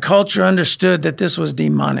 That culture understood that this was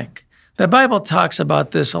demonic. The Bible talks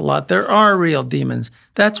about this a lot. There are real demons.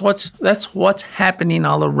 That's what's happening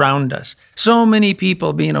all around us. So many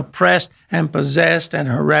people being oppressed and possessed and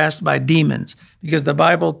harassed by demons, because the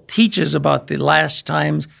Bible teaches about the last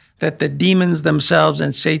times that the demons themselves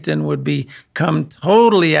and Satan would become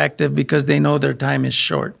totally active because they know their time is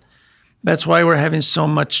short. That's why we're having so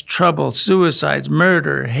much trouble: suicides,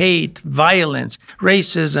 murder, hate, violence,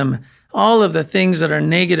 racism, all of the things that are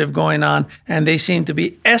negative going on, and they seem to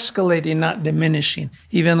be escalating, not diminishing.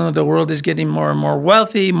 Even though the world is getting more and more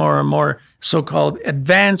wealthy, more and more so-called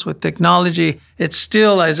advanced with technology, it's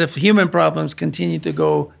still as if human problems continue to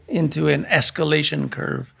go into an escalation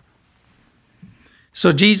curve.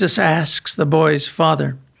 So Jesus asks the boy's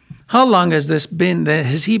father, how long has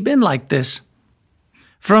he been like this?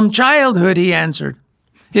 From childhood, he answered.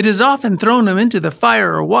 It has often thrown him into the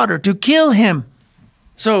fire or water to kill him.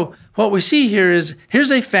 So what we see here is,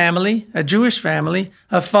 here's a family, a Jewish family,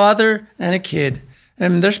 a father and a kid.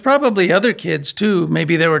 And there's probably other kids too.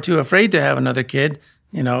 Maybe they were too afraid to have another kid.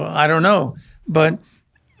 I don't know. But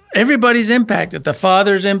everybody's impacted. The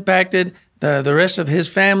father's impacted. The rest of his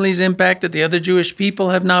family's impacted. The other Jewish people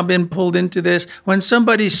have now been pulled into this. When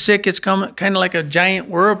somebody's sick, it's kind of like a giant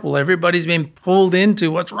whirlpool. Everybody's being pulled into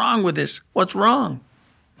what's wrong with this? What's wrong?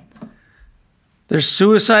 There's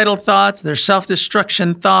suicidal thoughts. There's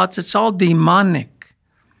self-destruction thoughts. It's all demonic.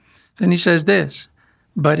 Then he says this,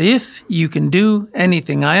 but if you can do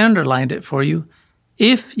anything, I underlined it for you.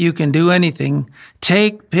 If you can do anything,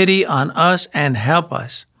 take pity on us and help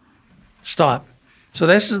us. Stop. So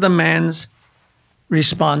this is the man's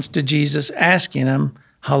response to Jesus asking him,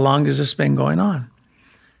 how long has this been going on?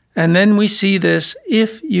 And then we see this,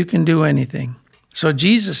 if you can do anything. So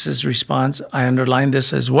Jesus' response, I underlined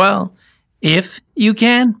this as well, if you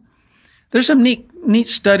can. There's some neat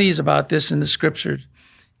studies about this in the scriptures.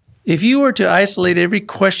 If you were to isolate every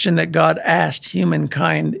question that God asked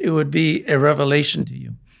humankind, it would be a revelation to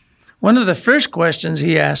you. One of the first questions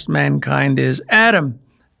he asked mankind is, Adam,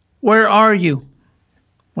 where are you?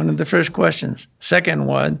 One of the first questions. Second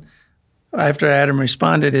one, after Adam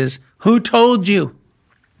responded, is, who told you?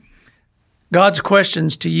 God's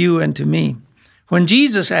questions to you and to me. When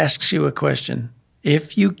Jesus asks you a question,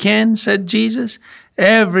 if you can, said Jesus,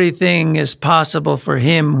 everything is possible for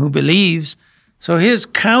him who believes. So his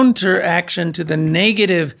counteraction to the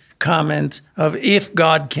negative comment of if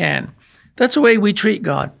God can. That's the way we treat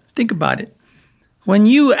God. Think about it. When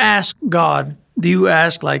you ask God, do you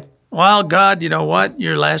ask like, well, God, you know what?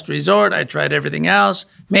 Your last resort. I tried everything else.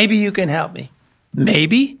 Maybe you can help me.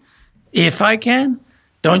 Maybe, if I can.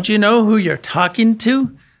 Don't you know who you're talking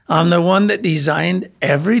to? I'm the one that designed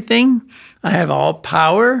everything. I have all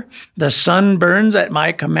power. The sun burns at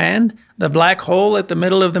my command. The black hole at the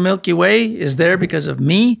middle of the Milky Way is there because of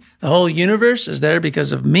me. The whole universe is there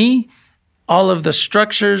because of me. All of the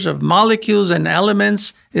structures of molecules and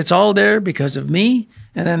elements, it's all there because of me.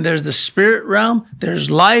 And then there's the spirit realm.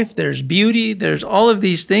 There's life. There's beauty. There's all of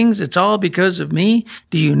these things. It's all because of me.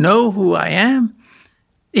 Do you know who I am?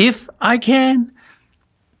 If I can.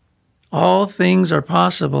 All things are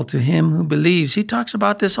possible to him who believes. He talks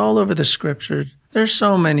about this all over the scriptures. There's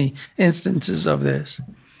so many instances of this.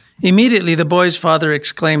 Immediately, the boy's father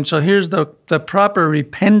exclaimed, so here's the proper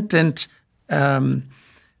repentant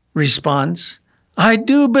response. I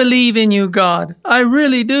do believe in you, God. I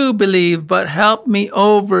really do believe, but help me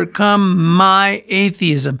overcome my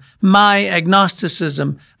atheism, my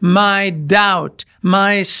agnosticism, my doubt,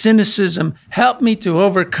 my cynicism. Help me to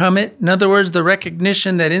overcome it. In other words, the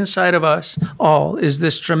recognition that inside of us all is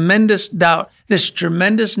this tremendous doubt, this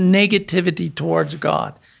tremendous negativity towards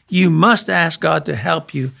God. You must ask God to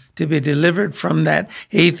help you to be delivered from that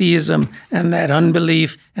atheism and that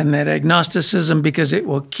unbelief and that agnosticism, because it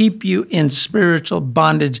will keep you in spiritual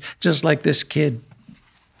bondage, just like this kid.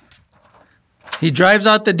 He drives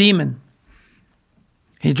out the demon.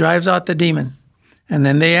 He drives out the demon. And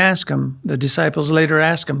then they ask him, the disciples later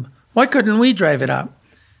ask him, why couldn't we drive it out?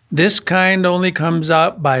 This kind only comes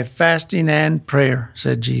out by fasting and prayer,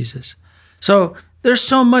 said Jesus. So there's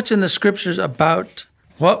so much in the scriptures about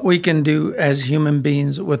what we can do as human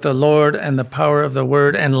beings with the Lord and the power of the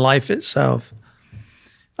Word and life itself.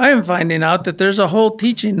 I am finding out that there's a whole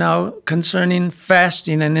teaching now concerning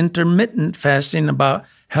fasting and intermittent fasting about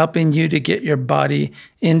helping you to get your body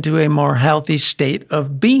into a more healthy state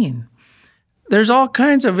of being. There's all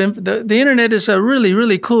kinds of, the internet is a really,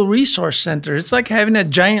 really cool resource center. It's like having a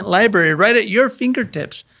giant library right at your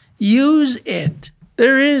fingertips. Use it.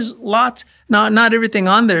 There is lots, not everything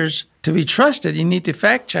on there's to be trusted. You need to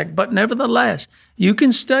fact check, but nevertheless, you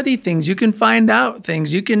can study things, you can find out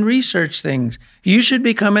things, you can research things. You should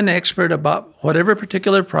become an expert about whatever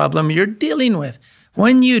particular problem you're dealing with.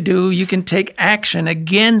 When you do, you can take action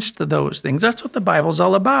against those things. That's what the Bible's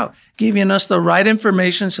all about, giving us the right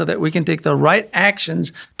information so that we can take the right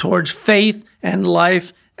actions towards faith and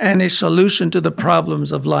life and a solution to the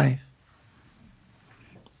problems of life.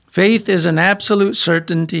 Faith is an absolute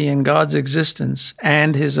certainty in God's existence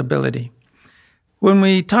and his ability. When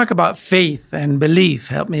we talk about faith and belief,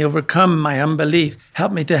 help me overcome my unbelief,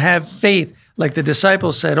 help me to have faith, like the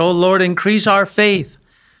disciples said, oh Lord, increase our faith.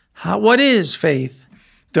 What is faith?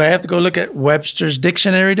 Do I have to go look at Webster's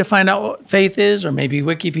dictionary to find out what faith is, or maybe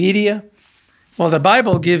Wikipedia? Well, the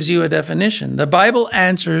Bible gives you a definition. The Bible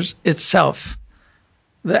answers itself.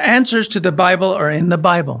 The answers to the Bible are in the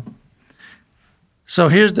Bible. So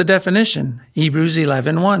here's the definition, Hebrews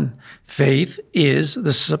 11:1. Faith is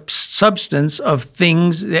the substance of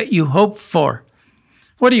things that you hope for.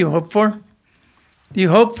 What do you hope for? Do you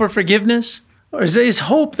hope for forgiveness? Or is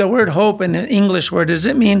hope, the word hope in an English word, does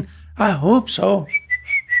it mean, I hope so,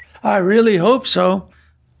 I really hope so?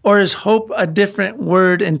 Or is hope a different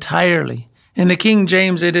word entirely? In the King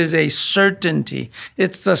James, it is a certainty.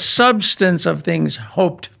 It's the substance of things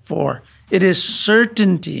hoped for. It is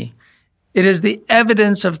certainty. It is the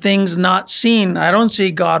evidence of things not seen. I don't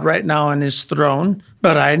see God right now on his throne,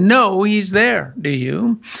 but I know he's there. Do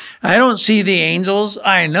you? I don't see the angels.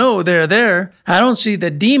 I know they're there. I don't see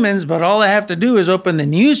the demons, but all I have to do is open the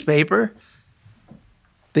newspaper.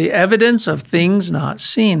 The evidence of things not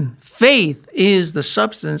seen. Faith is the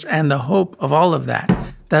substance and the hope of all of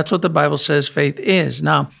that. That's what the Bible says faith is.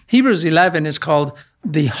 Now, Hebrews 11 is called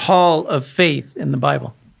the hall of faith in the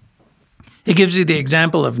Bible. It gives you the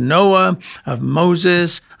example of Noah, of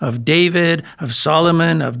Moses, of David, of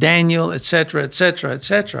Solomon, of Daniel, etc., etc.,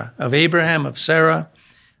 etc., of Abraham, of Sarah.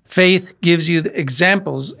 Faith gives you the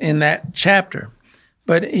examples in that chapter.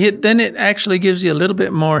 But then it actually gives you a little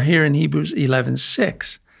bit more here in Hebrews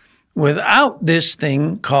 11:6. Without this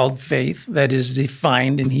thing called faith that is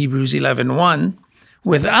defined in Hebrews 11:1,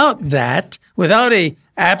 without that, without a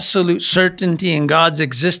absolute certainty in God's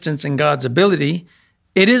existence and God's ability,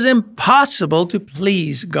 it is impossible to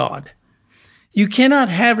please God. You cannot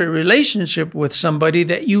have a relationship with somebody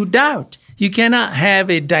that you doubt. You cannot have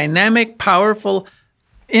a dynamic, powerful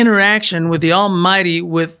interaction with the Almighty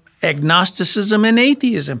with agnosticism and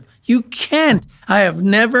atheism. You can't. I have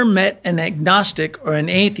never met an agnostic or an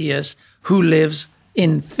atheist who lives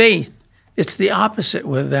in faith. It's the opposite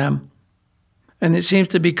with them. And it seems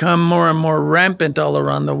to become more and more rampant all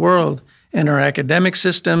around the world, in our academic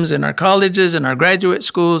systems, in our colleges, in our graduate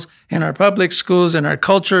schools, in our public schools, in our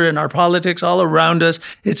culture, in our politics, all around us.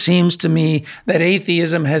 It seems to me that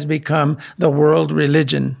atheism has become the world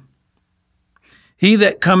religion. He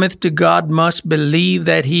that cometh to God must believe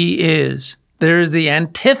that he is. There is the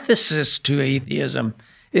antithesis to atheism.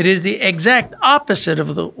 It is the exact opposite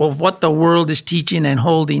of what the world is teaching and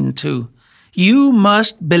holding to. You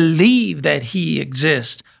must believe that he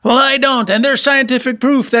exists. Well, I don't, and there's scientific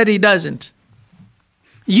proof that he doesn't.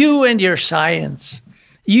 You and your science.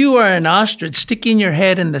 You are an ostrich sticking your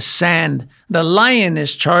head in the sand. The lion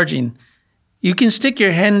is charging. You can stick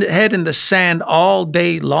your head in the sand all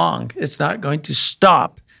day long. It's not going to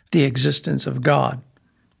stop the existence of God.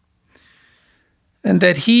 And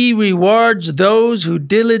that he rewards those who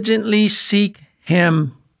diligently seek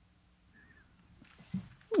him.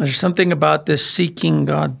 There's something about this seeking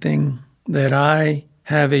God thing that I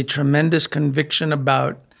have a tremendous conviction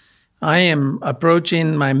about. I am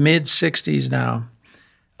approaching my mid-60s now.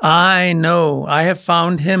 I know I have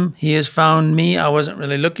found him. He has found me. I wasn't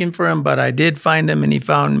really looking for him, but I did find him and he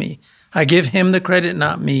found me. I give him the credit,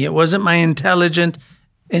 not me. It wasn't my intelligence.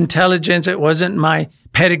 It wasn't my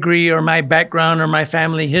pedigree or my background or my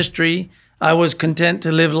family history. I was content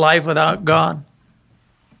to live life without God.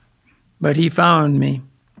 But he found me.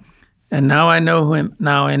 And now I know him.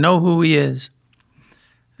 Now I know who he is.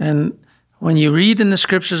 And when you read in the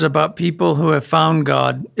scriptures about people who have found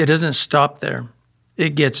God, it doesn't stop there.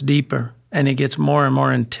 It gets deeper and it gets more and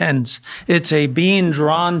more intense. It's a being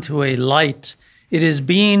drawn to a light. It is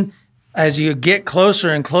being, as you get closer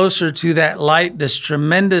and closer to that light, this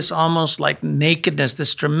tremendous, almost like nakedness,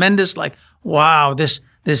 this tremendous, like, wow, this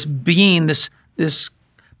being, this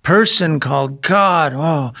person called God.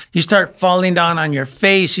 Oh, you start falling down on your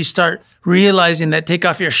face. You start realizing that take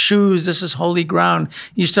off your shoes. This is holy ground.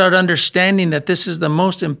 You start understanding that this is the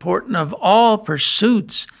most important of all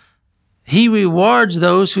pursuits. He rewards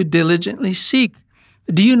those who diligently seek.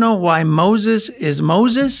 Do you know why Moses is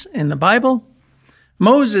Moses in the Bible?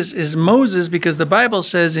 Moses is Moses because the Bible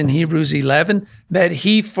says in Hebrews 11 that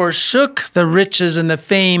he forsook the riches and the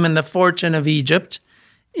fame and the fortune of Egypt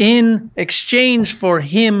in exchange for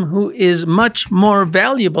him who is much more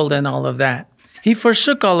valuable than all of that. He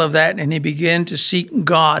forsook all of that and he began to seek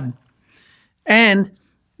God. And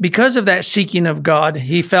because of that seeking of God,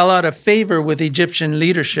 he fell out of favor with Egyptian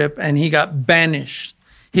leadership and he got banished.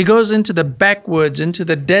 He goes into the backwoods, into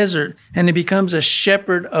the desert, and he becomes a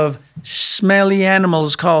shepherd of smelly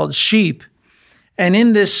animals called sheep. And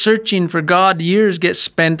in this searching for God, years get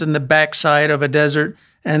spent in the backside of a desert.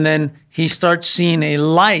 And then he starts seeing a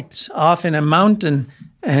light off in a mountain,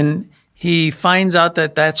 and he finds out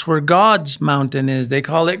that that's where God's mountain is. They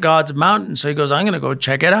call it God's mountain. So he goes, I'm going to go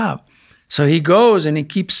check it out. So he goes and he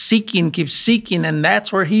keeps seeking, and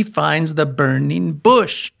that's where he finds the burning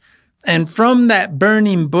bush. And from that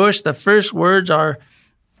burning bush, the first words are,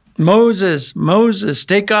 Moses, Moses,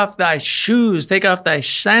 take off thy shoes, take off thy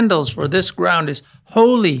sandals, for this ground is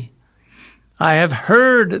holy. I have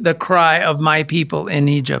heard the cry of my people in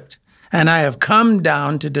Egypt, and I have come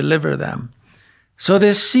down to deliver them. So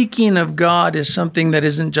this seeking of God is something that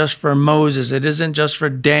isn't just for Moses. It isn't just for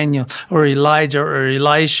Daniel or Elijah or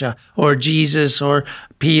Elisha or Jesus or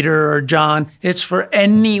Peter or John. It's for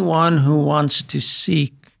anyone who wants to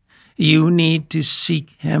seek. You need to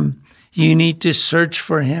seek him. You need to search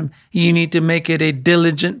for him. You need to make it a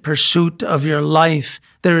diligent pursuit of your life.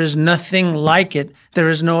 There is nothing like it. There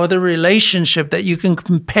is no other relationship that you can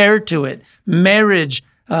compare to it. Marriage,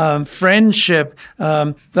 friendship,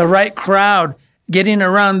 the right crowd, getting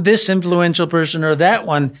around this influential person or that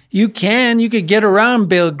one. You could get around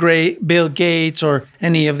Bill Gates or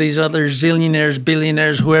any of these other zillionaires,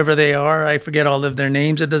 billionaires, whoever they are. I forget all of their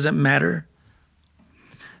names. It doesn't matter.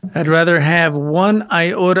 I'd rather have one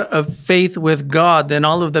iota of faith with God than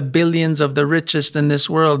all of the billions of the richest in this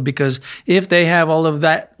world, because if they have all of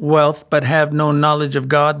that wealth but have no knowledge of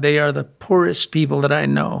God, they are the poorest people that I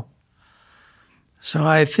know. So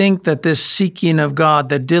I think that this seeking of God,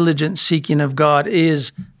 the diligent seeking of God,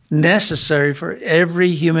 is necessary for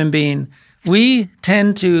every human being. We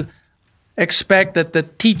tend to expect that the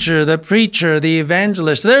teacher, the preacher, the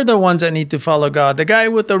evangelist, they're the ones that need to follow God. The guy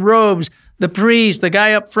with the robes, the priest, the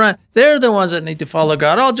guy up front, they're the ones that need to follow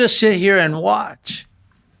God. I'll just sit here and watch.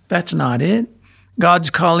 That's not it.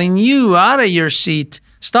 God's calling you out of your seat.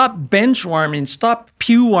 Stop bench warming. Stop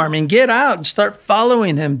pew warming. Get out and start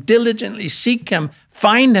following him. Diligently seek him.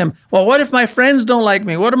 Find him. Well, what if my friends don't like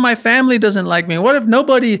me? What if my family doesn't like me? What if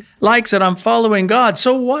nobody likes that I'm following God?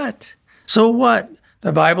 So what? So what?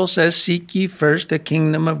 The Bible says, seek ye first the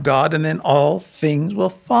kingdom of God, and then all things will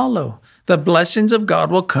follow. The blessings of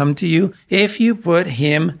God will come to you if you put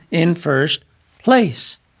him in first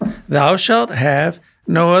place. Thou shalt have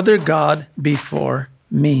no other God before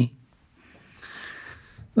me.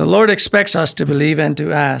 The Lord expects us to believe and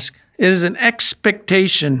to ask. It is an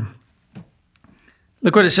expectation.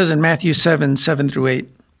 Look what it says in Matthew 7:7-8.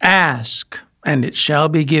 Ask, and it shall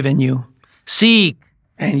be given you. Seek,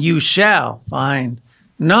 and you shall find.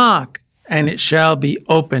 Knock, and it shall be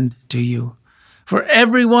opened to you. For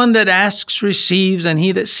everyone that asks receives, and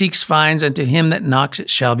he that seeks finds, and to him that knocks it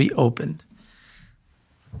shall be opened.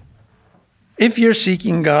 If you're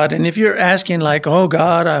seeking God, and if you're asking like, oh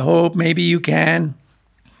God, I hope maybe you can,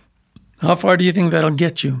 how far do you think that'll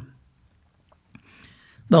get you?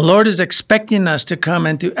 The Lord is expecting us to come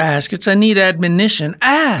and to ask. It's a neat admonition.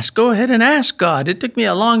 Ask. Go ahead and ask God. It took me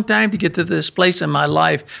a long time to get to this place in my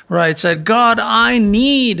life where I said, God, I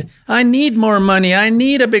need more money. I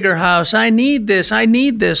need a bigger house. I need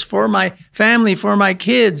this for my family, for my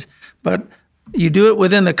kids. But you do it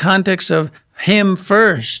within the context of him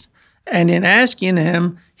first. And in asking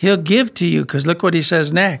him, he'll give to you, because look what he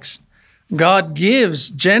says next. God gives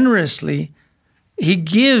generously. He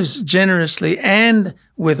gives generously and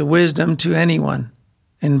with wisdom to anyone.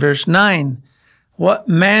 In verse 9, what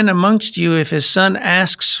man amongst you, if his son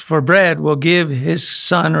asks for bread, will give his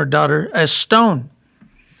son or daughter a stone?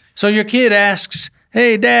 So your kid asks,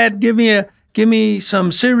 hey, Dad, give me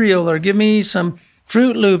some cereal, or give me some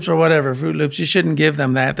Fruit Loops or whatever. Fruit Loops, you shouldn't give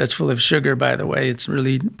them that. That's full of sugar, by the way. It's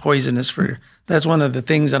really poisonous that's one of the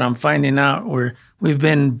things that I'm finding out, where we've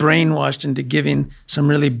been brainwashed into giving some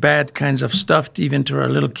really bad kinds of stuff even to our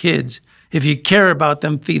little kids. If you care about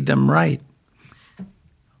them, feed them right.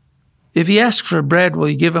 If you ask for bread, will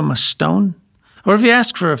you give him a stone? Or if you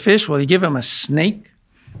ask for a fish, will you give him a snake?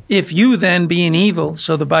 If you then, being evil,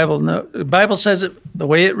 so the Bible says it the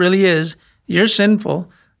way it really is, you're sinful,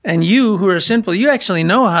 and you who are sinful, you actually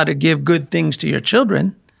know how to give good things to your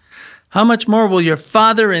children. How much more will your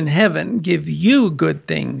Father in heaven give you good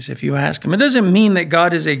things if you ask him? It doesn't mean that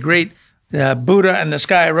God is a great Buddha in the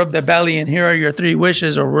sky, rub the belly and here are your 3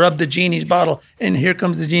 wishes, or rub the genie's bottle and here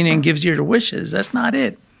comes the genie and gives you your wishes. That's not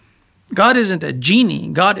it. God isn't a genie.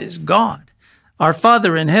 God is God. Our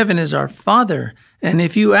Father in heaven is our Father. And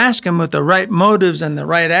if you ask him with the right motives and the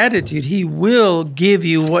right attitude, he will give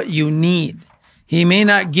you what you need. He may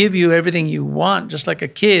not give you everything you want, just like a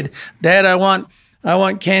kid. Dad, I want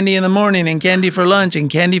candy in the morning and candy for lunch and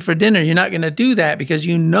candy for dinner. You're not going to do that because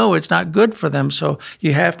you know it's not good for them. So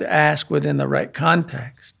you have to ask within the right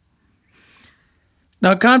context.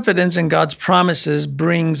 Now, confidence in God's promises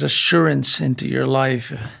brings assurance into your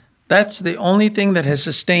life. That's the only thing that has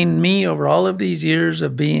sustained me over all of these years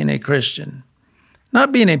of being a Christian.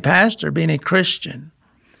 Not being a pastor, being a Christian.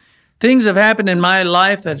 Things have happened in my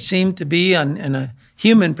life that seem to be, in a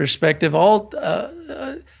human perspective, on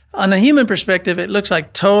a human perspective, it looks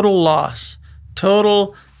like total loss,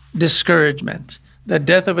 total discouragement. the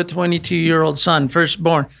death of a 22-year-old son,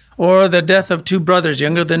 firstborn, or the death of 2 brothers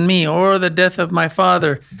younger than me, or the death of my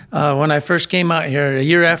father when I first came out here. A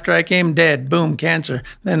year after I came, dead, boom, cancer.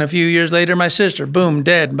 Then a few years later, my sister, boom,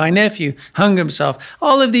 dead. My nephew hung himself.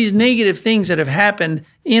 All of these negative things that have happened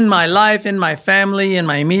in my life, in my family, in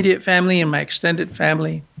my immediate family, in my extended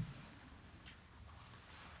family.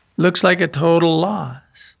 Looks like a total loss.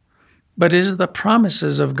 But it is the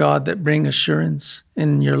promises of God that bring assurance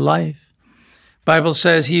in your life. Bible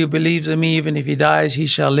says, he who believes in me, even if he dies, he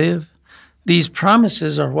shall live. These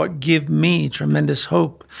promises are what give me tremendous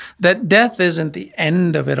hope that death isn't the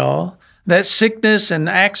end of it all, that sickness and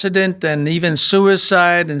accident and even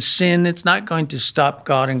suicide and sin, it's not going to stop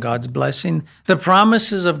God and God's blessing. The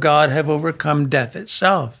promises of God have overcome death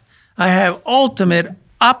itself. I have ultimate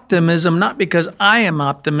optimism, not because I am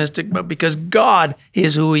optimistic, but because God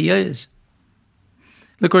is who he is.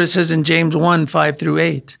 Look what it says in James 1, 5 through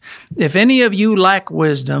 8. If any of you lack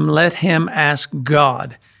wisdom, let him ask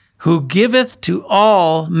God, who giveth to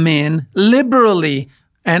all men liberally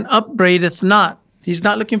and upbraideth not. He's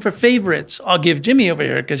not looking for favorites. I'll give Jimmy over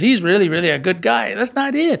here because he's really, really a good guy. That's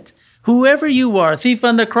not it. Whoever you are, thief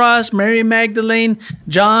on the cross, Mary Magdalene,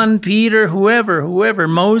 John, Peter, whoever,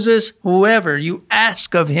 Moses, whoever, you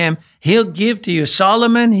ask of him, he'll give to you.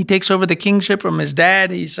 Solomon, he takes over the kingship from his dad.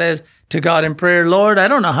 He says to God in prayer, Lord, I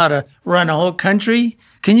don't know how to run a whole country.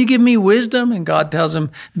 Can you give me wisdom? And God tells him,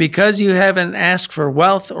 because you haven't asked for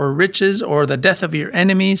wealth or riches or the death of your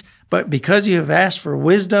enemies, but because you have asked for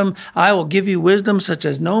wisdom, I will give you wisdom such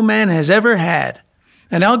as no man has ever had.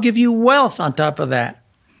 And I'll give you wealth on top of that.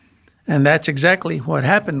 And that's exactly what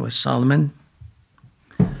happened with Solomon.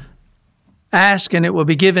 Ask and it will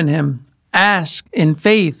be given him. Ask in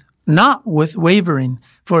faith, not with wavering.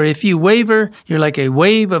 For if you waver, you're like a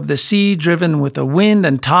wave of the sea driven with the wind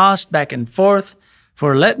and tossed back and forth.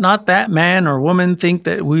 For let not that man or woman think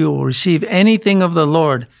that we will receive anything of the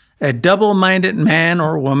Lord. A double-minded man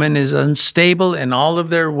or woman is unstable in all of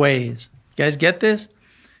their ways. You guys get this?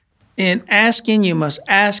 In asking, you must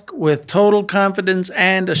ask with total confidence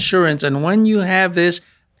and assurance. And when you have this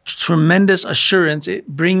tremendous assurance, it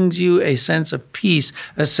brings you a sense of peace,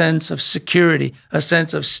 a sense of security, a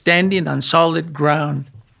sense of standing on solid ground.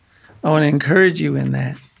 I want to encourage you in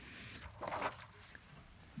that.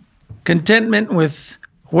 Contentment with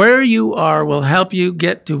where you are will help you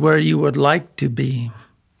get to where you would like to be.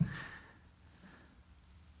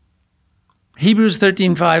 Hebrews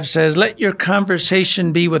 13:5 says, let your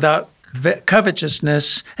conversation be without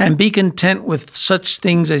covetousness, and be content with such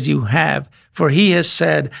things as you have. For he has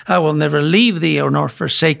said, I will never leave thee nor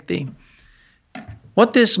forsake thee.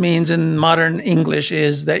 What this means in modern English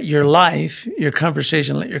is that your life, your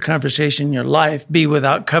conversation, let your conversation, your life be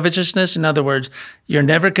without covetousness. In other words, you're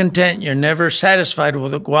never content, you're never satisfied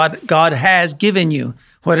with what God has given you.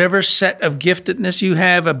 Whatever set of giftedness you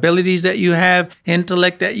have, abilities that you have,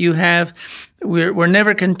 intellect that you have, we're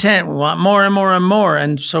never content. We want more and more and more.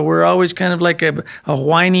 And so we're always kind of like a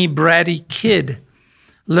whiny, bratty kid.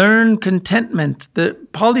 Learn contentment.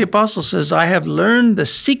 Paul the Apostle says, I have learned the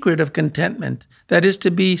secret of contentment. That is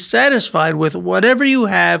to be satisfied with whatever you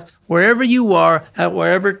have, wherever you are, at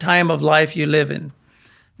whatever time of life you live in.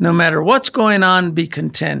 No matter what's going on, be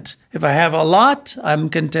content. If I have a lot, I'm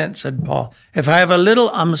content, said Paul. If I have a little,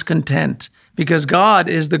 I'm content. Because God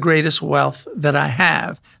is the greatest wealth that I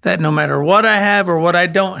have. That no matter what I have or what I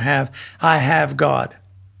don't have, I have God.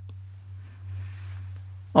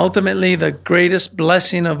 Ultimately, the greatest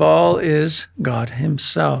blessing of all is God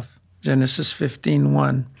himself. Genesis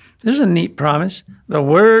 15:1. There's a neat promise. The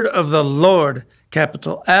word of the Lord,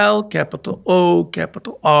 capital L, capital O,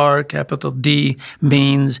 capital R, capital D,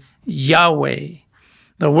 means Yahweh.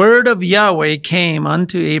 The word of Yahweh came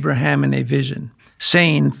unto Abraham in a vision,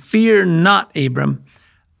 saying, fear not, Abram.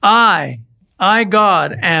 I,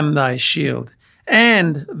 God, am thy shield,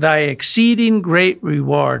 and thy exceeding great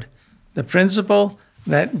reward. The principle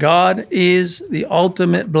that God is the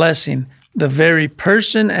ultimate blessing. The very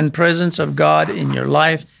person and presence of God in your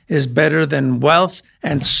life is better than wealth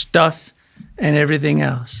and stuff and everything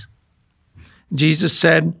else. Jesus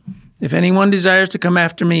said, if anyone desires to come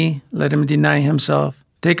after me, let him deny himself,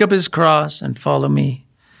 take up his cross, and follow me.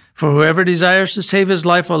 For whoever desires to save his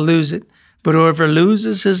life will lose it, but whoever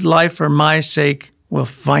loses his life for my sake will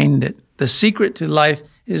find it. The secret to life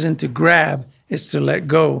isn't to grab, it's to let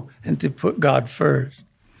go and to put God first.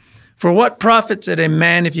 For what profits it a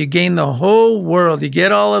man if you gain the whole world? You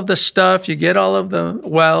get all of the stuff, you get all of the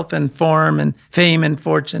wealth and form and fame and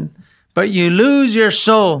fortune, but you lose your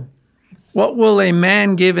soul. What will a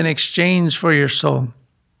man give in exchange for your soul?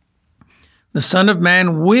 The Son of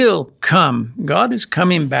Man will come. God is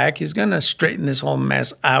coming back. He's going to straighten this whole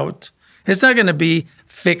mess out. It's not going to be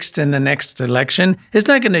fixed in the next election. It's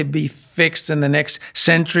not going to be fixed in the next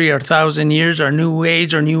century or 1,000 years or new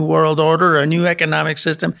age or new world order or a new economic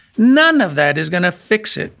system. None of that is going to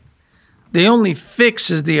fix it. The only fix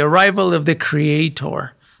is the arrival of the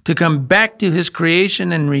Creator to come back to his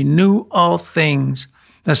creation and renew all things.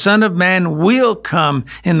 The Son of Man will come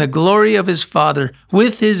in the glory of his Father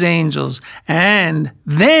with his angels, and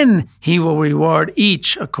then he will reward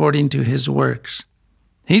each according to his works.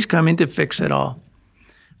 He's coming to fix it all.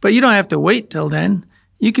 But you don't have to wait till then.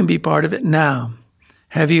 You can be part of it now.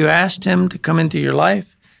 Have you asked him to come into your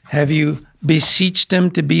life? Have you beseeched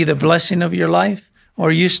him to be the blessing of your life? Or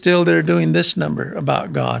are you still there doing this number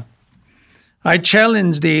about God? I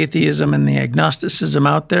challenge the atheism and the agnosticism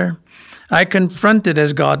out there. I confront it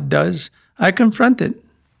as God does. I confront it.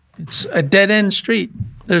 It's a dead-end street.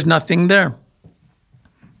 There's nothing there.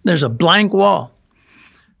 There's a blank wall.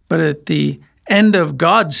 But at the end of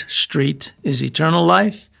God's street is eternal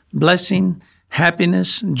life, blessing,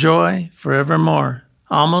 happiness, joy forevermore.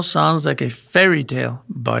 Almost sounds like a fairy tale,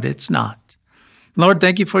 but it's not. Lord,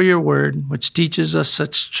 thank you for your word, which teaches us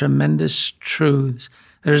such tremendous truths.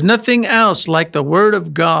 There's nothing else like the word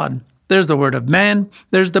of God. There's the word of man.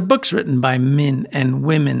 There's the books written by men and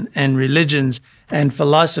women and religions and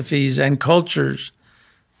philosophies and cultures.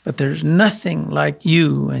 But there's nothing like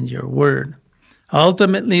you and your word.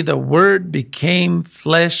 Ultimately, the word became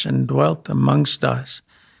flesh and dwelt amongst us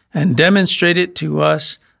and demonstrated to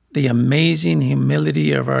us the amazing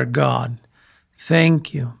humility of our God.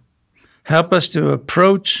 Thank you. Help us to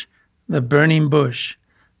approach the burning bush.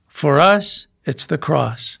 For us, it's the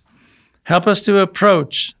cross. Help us to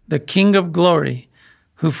approach the King of glory,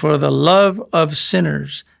 who for the love of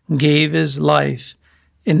sinners gave his life,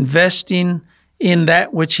 investing in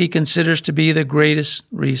that which he considers to be the greatest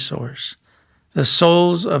resource, the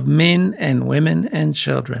souls of men and women and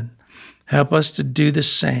children. Help us to do the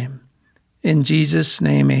same. In Jesus'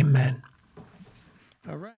 name, amen.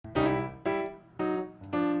 All right.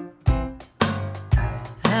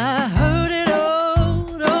 I heard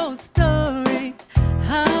an old story,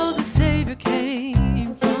 how the Savior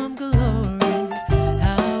came from glory,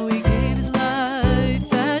 how he gave his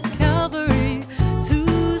life at Calvary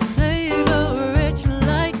to save a wretch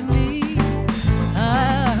like me.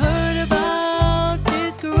 I heard about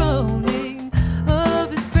his groaning, of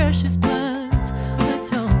his precious blood's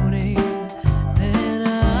atoning. Then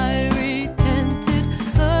I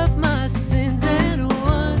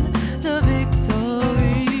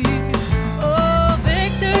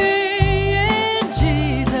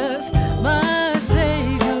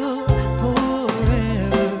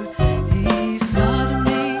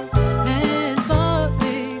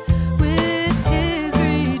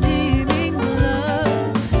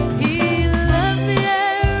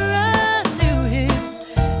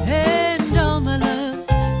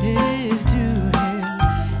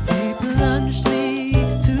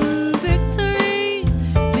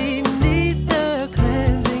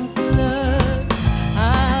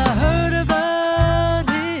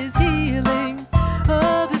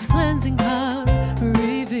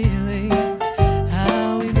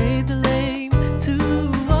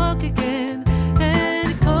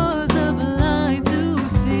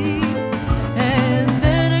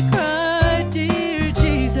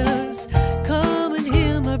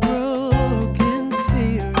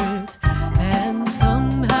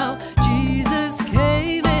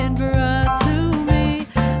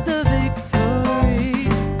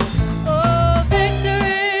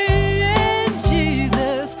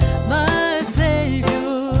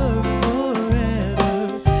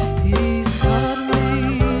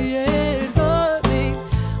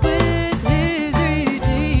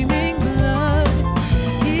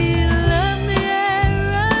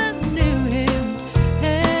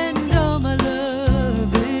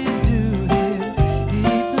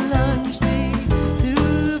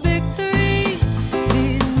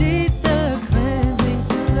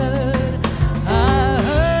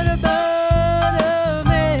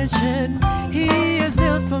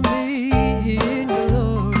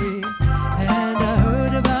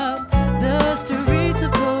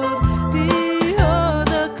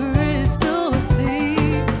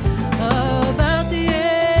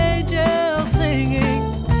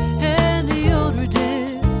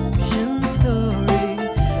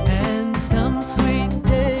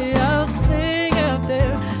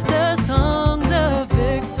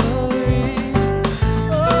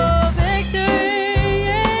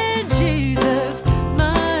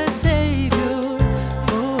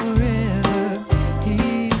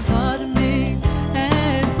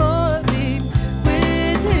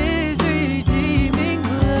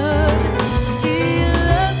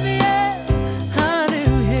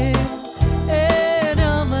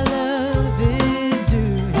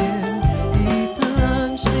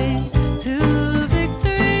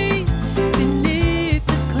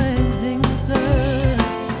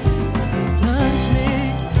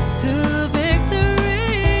to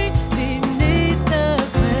victory beneath the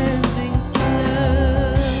cleansing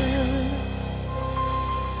flood.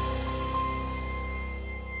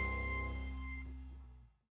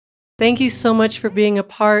 Thank you so much for being a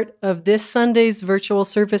part of this Sunday's virtual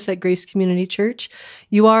service at Grace Community Church.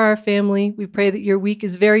 You are our family. We pray that your week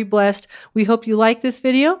is very blessed. We hope you like this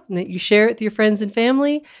video and that you share it with your friends and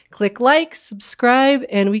family. Click like, subscribe,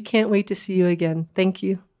 and we can't wait to see you again. Thank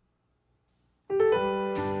you.